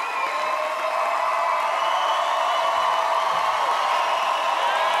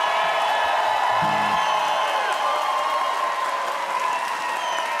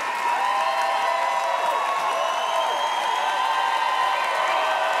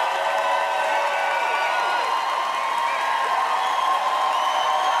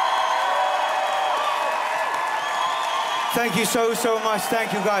 Thank you so much.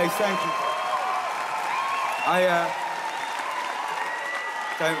 Thank you, guys. Thank you. I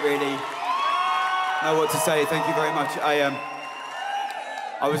don't really know what to say. Thank you very much.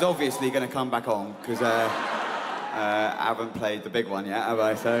 I was obviously going to come back on because I haven't played the big one yet, have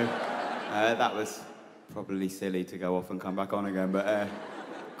I? So that was probably silly to go off and come back on again, but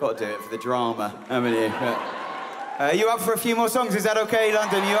got to do it for the drama, haven't you? But, you up for a few more songs? Is that okay,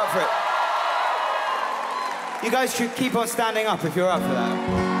 London? You up for it? You guys should keep on standing up if you're up for that.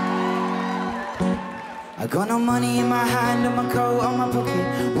 I got no money in my hand and my coat on my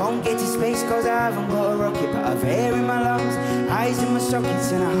pocket. Won't get to space cause I haven't got a rocket. But I've air in my lungs, eyes in my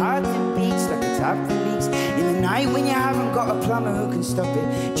sockets, and a heart that beats like a tap that leaks. In the night when you haven't got a plumber who can stop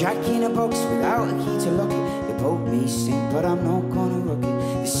it. Jack in a box without a key to lock it. The boat may sink but I'm not gonna rock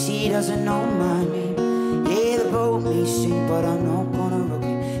it. The sea doesn't know my name. Yeah, the boat may sink but I'm not gonna rock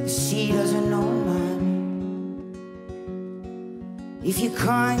it. The sea doesn't know my name. If you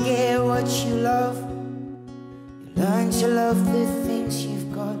can't get what you love, you learn to love the things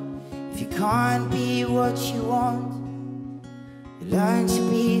you've got. If you can't be what you want, you learn to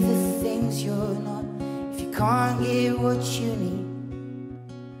be the things you're not. If you can't get what you need,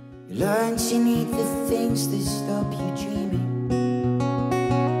 you learn to need the things that stop you dreaming.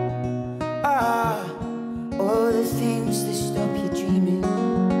 Ah, all the things that stop you dreaming.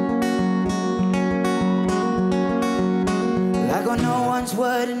 I got no one's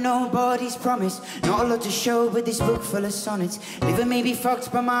word and nobody's promise. Not a lot to show, but this book full of sonnets. Living may be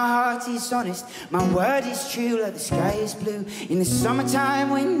fucked, but my heart is honest. My word is true, like the sky is blue. In the summertime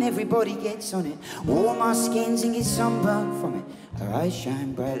when everybody gets on it, warm our skins and get sunburned from it. Our eyes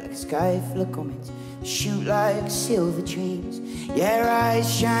shine bright like a sky full of comets. Shoot like silver dreams. Yeah, our eyes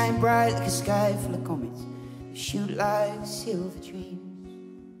shine bright like a sky full of comets. Shoot like silver dreams.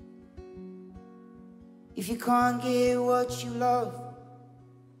 If you can't get what you love,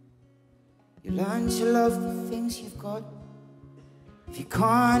 you learn to love the things you've got. If you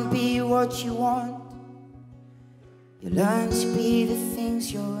can't be what you want, you learn to be the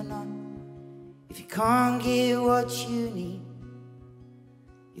things you're not. If you can't get what you need,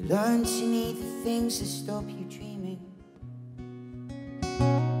 you learn to need the things that stop you dreaming.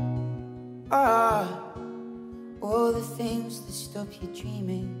 Ah, all the things that stop you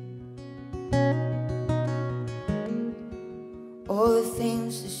dreaming. All the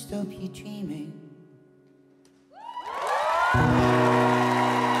things that stop you dreaming.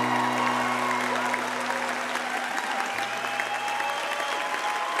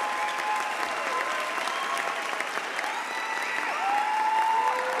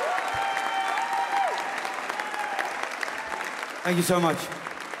 Thank you so much.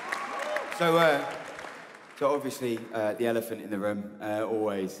 So obviously, the elephant in the room,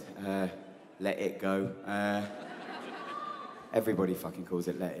 always Let It Go. Everybody fucking calls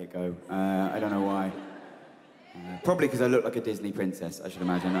it Let It Go. I don't know why. Probably because I look like a Disney princess, I should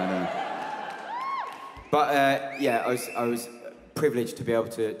imagine. I don't know. But yeah, I was privileged to be able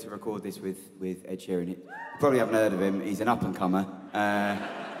to record this with Ed Sheeran. You probably haven't heard of him. He's an up-and-comer.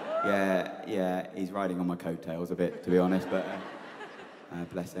 Yeah, he's riding on my coattails a bit, to be honest, but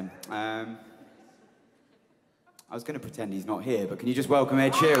bless him. I was going to pretend he's not here, but can you just welcome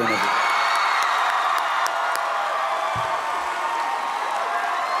Ed Sheeran?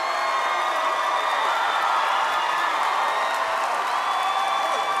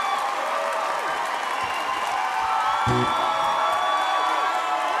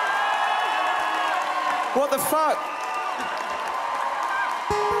 What the fuck?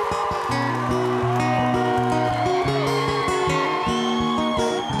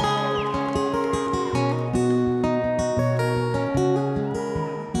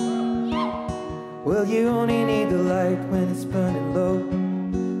 Well, you only need the light when it's burning low.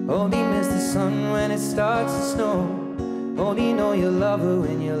 Only miss the sun when it starts to snow. Only know you love her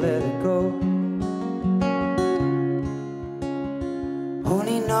when you let her go.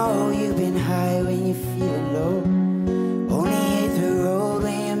 Only know you've been high when you're feeling low. Only hit the road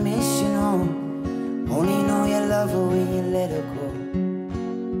when you're missing home. Only know you love her when you let her go.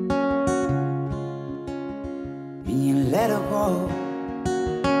 When you let her go.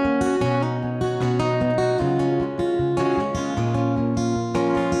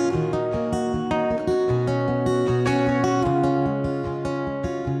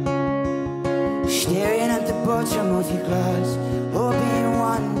 Staring at the bottom of your glass, hoping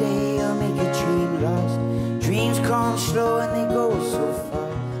one day you'll make a dream last. Dreams come slow and they go so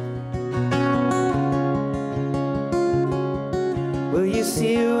fast. Will you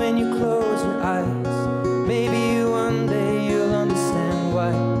see her when you close your eyes? Maybe one day you'll understand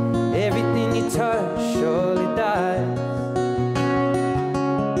why everything you touch surely dies.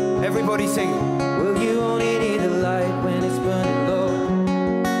 Everybody sing. Well, you only need the light when it's burning low.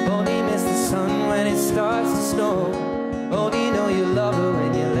 Only miss the sun when it starts to snow. Only know you love her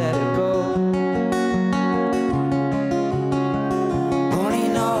when you let her go. Only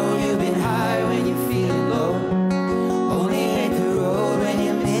know you've been high when you're feeling low. Only hit the road when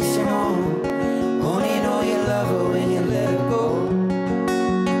you're missing home. Only know you love her when you let her go.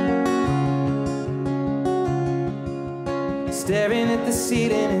 Staring at the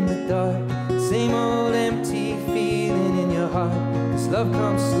ceiling in the dark, same old empty feeling in your heart. 'Cause love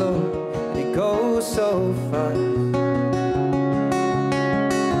comes slow and it goes so fast.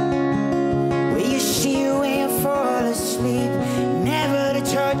 Will you see her when you fall asleep? Never to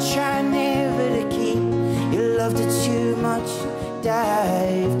touch and never to keep. You loved her too much,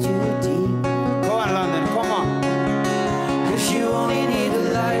 dive too deep. Go on, London, come on. 'Cause you only need the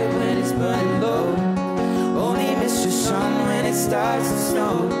light when it's burning low. Only miss the sun when it starts to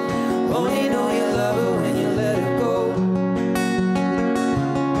snow. Only know you love her when you let her go.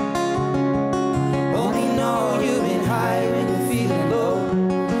 Only know you've been high when you're feeling low.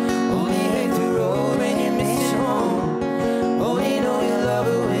 Only hate the road when you're missing home. Only know you love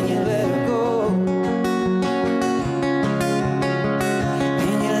her when you let her go.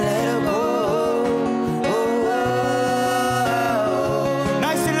 When you let her go. Oh, oh, oh.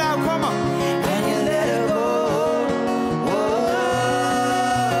 Nice and loud, come on. When you let her go. Oh, oh, oh.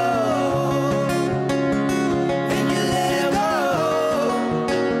 When you let her go.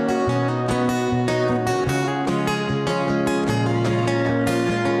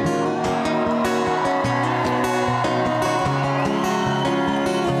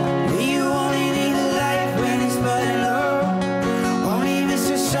 You only need the light when it's burning low. Only miss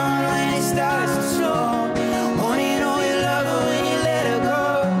the sun when it starts to snow. Only know you love her when you let her go.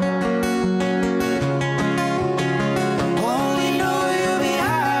 Only know you'll be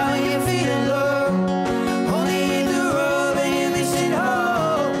high when you're feeling low. Only hit the road when you're missing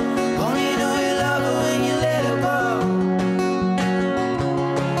home. Only know you love her when you let her go.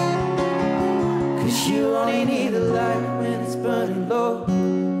 'Cause you only need the light when it's burning low.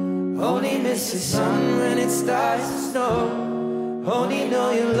 Only miss the sun when it starts to snow. Only know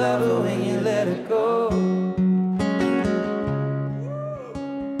you love her when you let her go.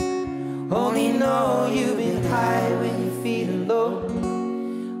 Only know you've been high when you're feeling low.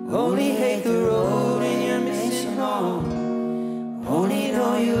 Only hate the road when you're missing home. Only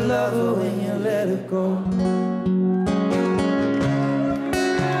know you love her when you let her go.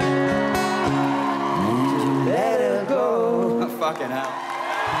 When you let her go. Fucking hell.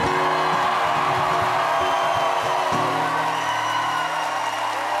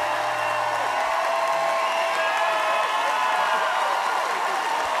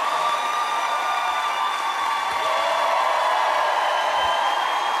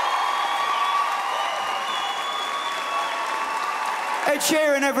 Ed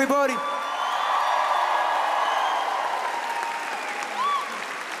Sheeran, everybody.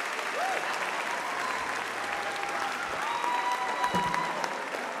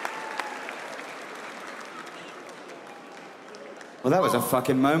 Well, that was a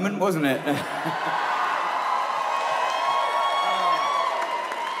fucking moment, wasn't it?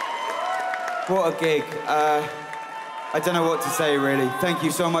 What a gig. I don't know what to say, really. Thank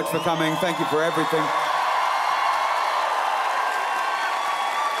you so much for coming. Thank you for everything.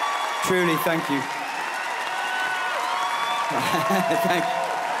 Truly, thank you. Thank you.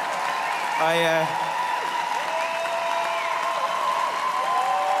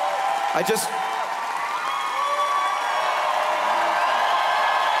 I just...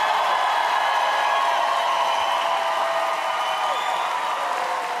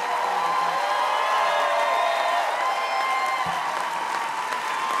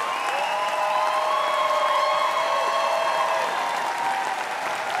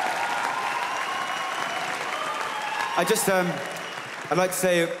 I'd like to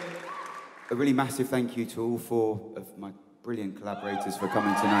say a really massive thank you to all 4 of my brilliant collaborators for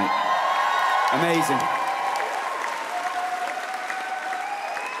coming tonight. Amazing.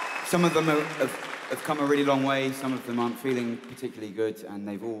 Some of them have come a really long way, some of them aren't feeling particularly good, and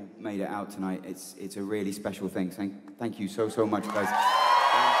they've all made it out tonight. It's a really special thing. Thank you so much, guys.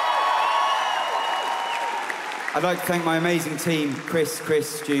 I'd like to thank my amazing team, Chris,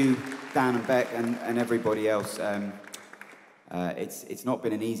 Stu, Dan and Beck, and everybody else. It's not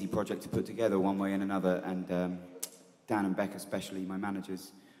been an easy project to put together one way and another, and Dan and Beck especially, my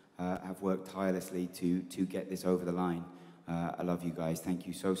managers, have worked tirelessly to get this over the line. I love you guys. Thank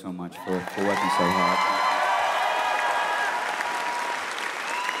you so much for working so hard.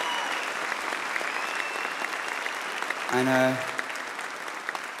 And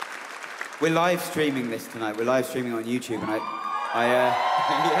we're live streaming this tonight. We're live streaming on YouTube, and yeah.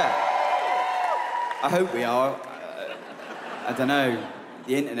 I hope we are. I don't know.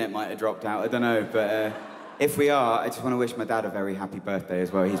 The internet might have dropped out. I don't know. But if we are, I just want to wish my dad a very happy birthday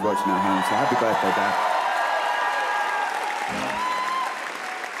as well. He's watching at home, so happy birthday, Dad.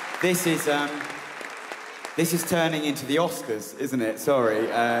 This is turning into the Oscars, isn't it?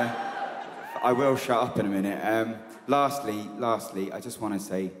 Sorry. I will shut up in a minute. Lastly, I just want to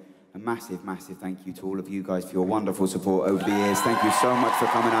say a massive thank you to all of you guys for your wonderful support over the years. Thank you so much for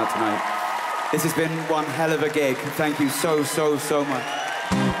coming out tonight. This has been one hell of a gig. Thank you so much.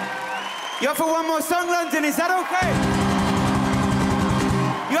 You up for one more song, London? Is that okay?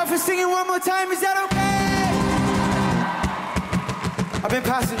 You up for singing one more time? Is that okay? I've been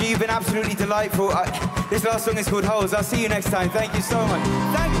Passenger. You've been absolutely delightful. This last song is called Holes. I'll see you next time. Thank you so much.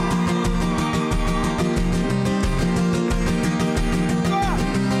 Thank you.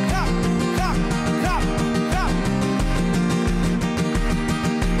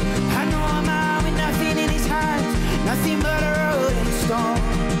 Nothing but a rolling stone.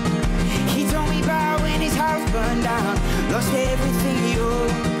 He told me about when his house burned down, lost everything he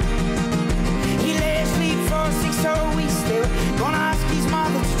owned. He lay asleep for 6 whole weeks still, gonna ask his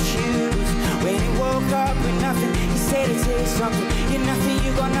mother to choose. When he woke up with nothing, he said to say something. You're nothing,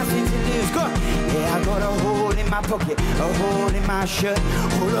 you got nothing to lose. Go on. Yeah, I got a hole in my pocket, a hole in my shirt,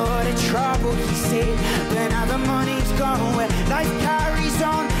 whole lot of trouble, he said. But now the money's gone, where life carries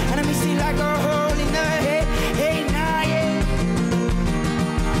on, and I miss it like a hole in the head. Hey, now, yeah.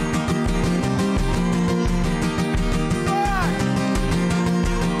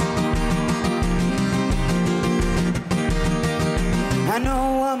 I know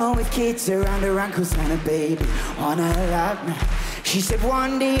a woman with kids around her ankles and a baby on her lap now. She said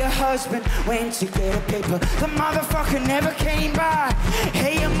one day her husband went to get a paper. The motherfucker never came back.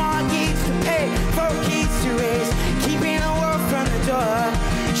 Hey, a mortgage to pay, 4 kids to raise, keeping the world from the door.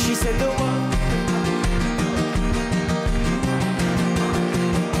 She said the world,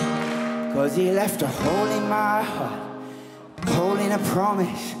 'cause he left a hole in my heart, a hole in a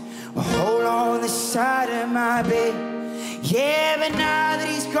promise, a hole on the side of my bed. Yeah, but now that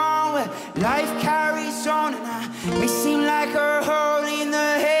he's gone, well, life carries on, and I may seem like a hole in the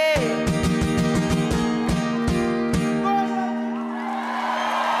head.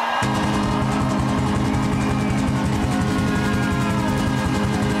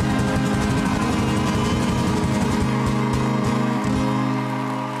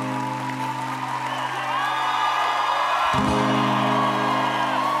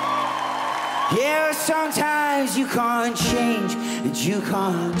 Yeah, sometimes you can't change and you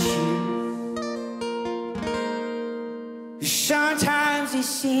can't choose. Sometimes it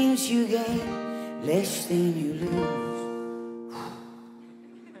seems you gain less than you lose.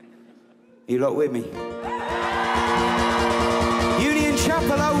 You lot with me? Union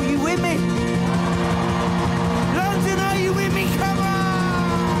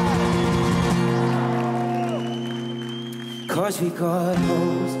 'Cause we got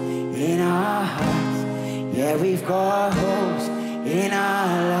holes in our hearts. Yeah, we've got holes in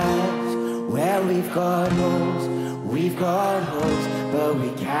our lives. Where we've got holes, but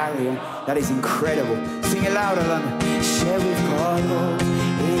we carry on. That is incredible. Sing it louder, London. Yeah, we've got holes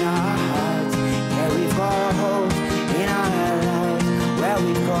in our hearts. Yeah, we've got holes in our lives. Where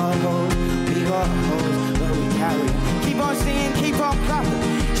we've got holes, but we carry on. Keep on singing, keep on clapping.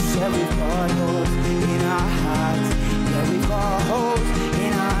 Yeah, we've got holes in our hearts. Yeah, we've got holes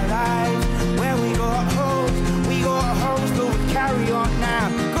in our lives. Where we got holes, but we carry on now.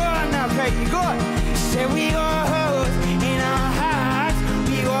 Go on now, Katie, go on. Yeah, we got holes in our hearts.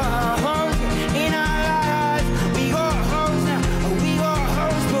 We got holes in our lives. We got holes now. We got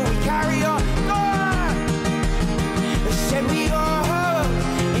holes, but we carry on. Go on. Yeah, we got holes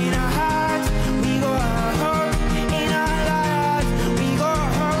in our hearts. We got holes in our lives. We got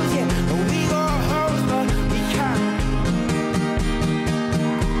holes, yeah. We got holes, but we carry on.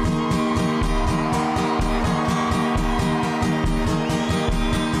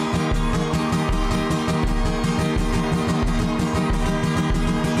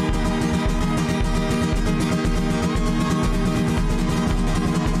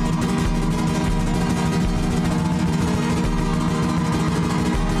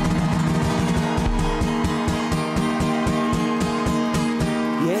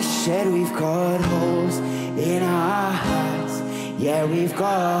 Said we've got holes in our hearts. Yeah, we've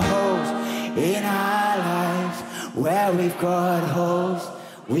got holes in our lives. Where we've got holes,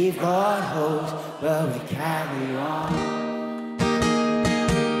 but we carry on.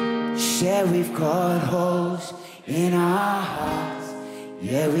 Said we've got holes in our hearts.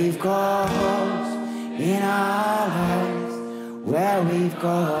 Yeah, we've got holes in our lives. Where we've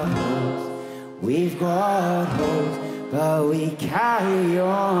got holes, but we carry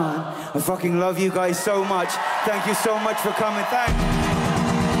on. I fucking love you guys so much. Thank you so much for coming. Thank you.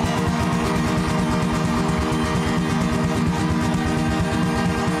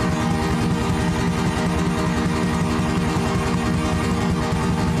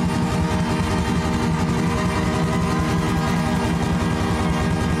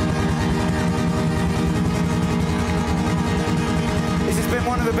 This has been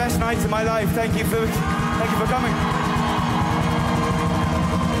one of the best nights of my life. Thank you for coming.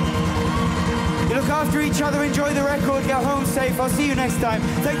 You look after each other, enjoy the record, get home safe. I'll see you next time.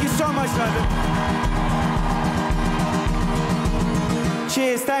 Thank you so much, London.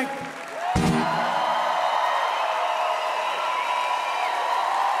 Cheers, thank you.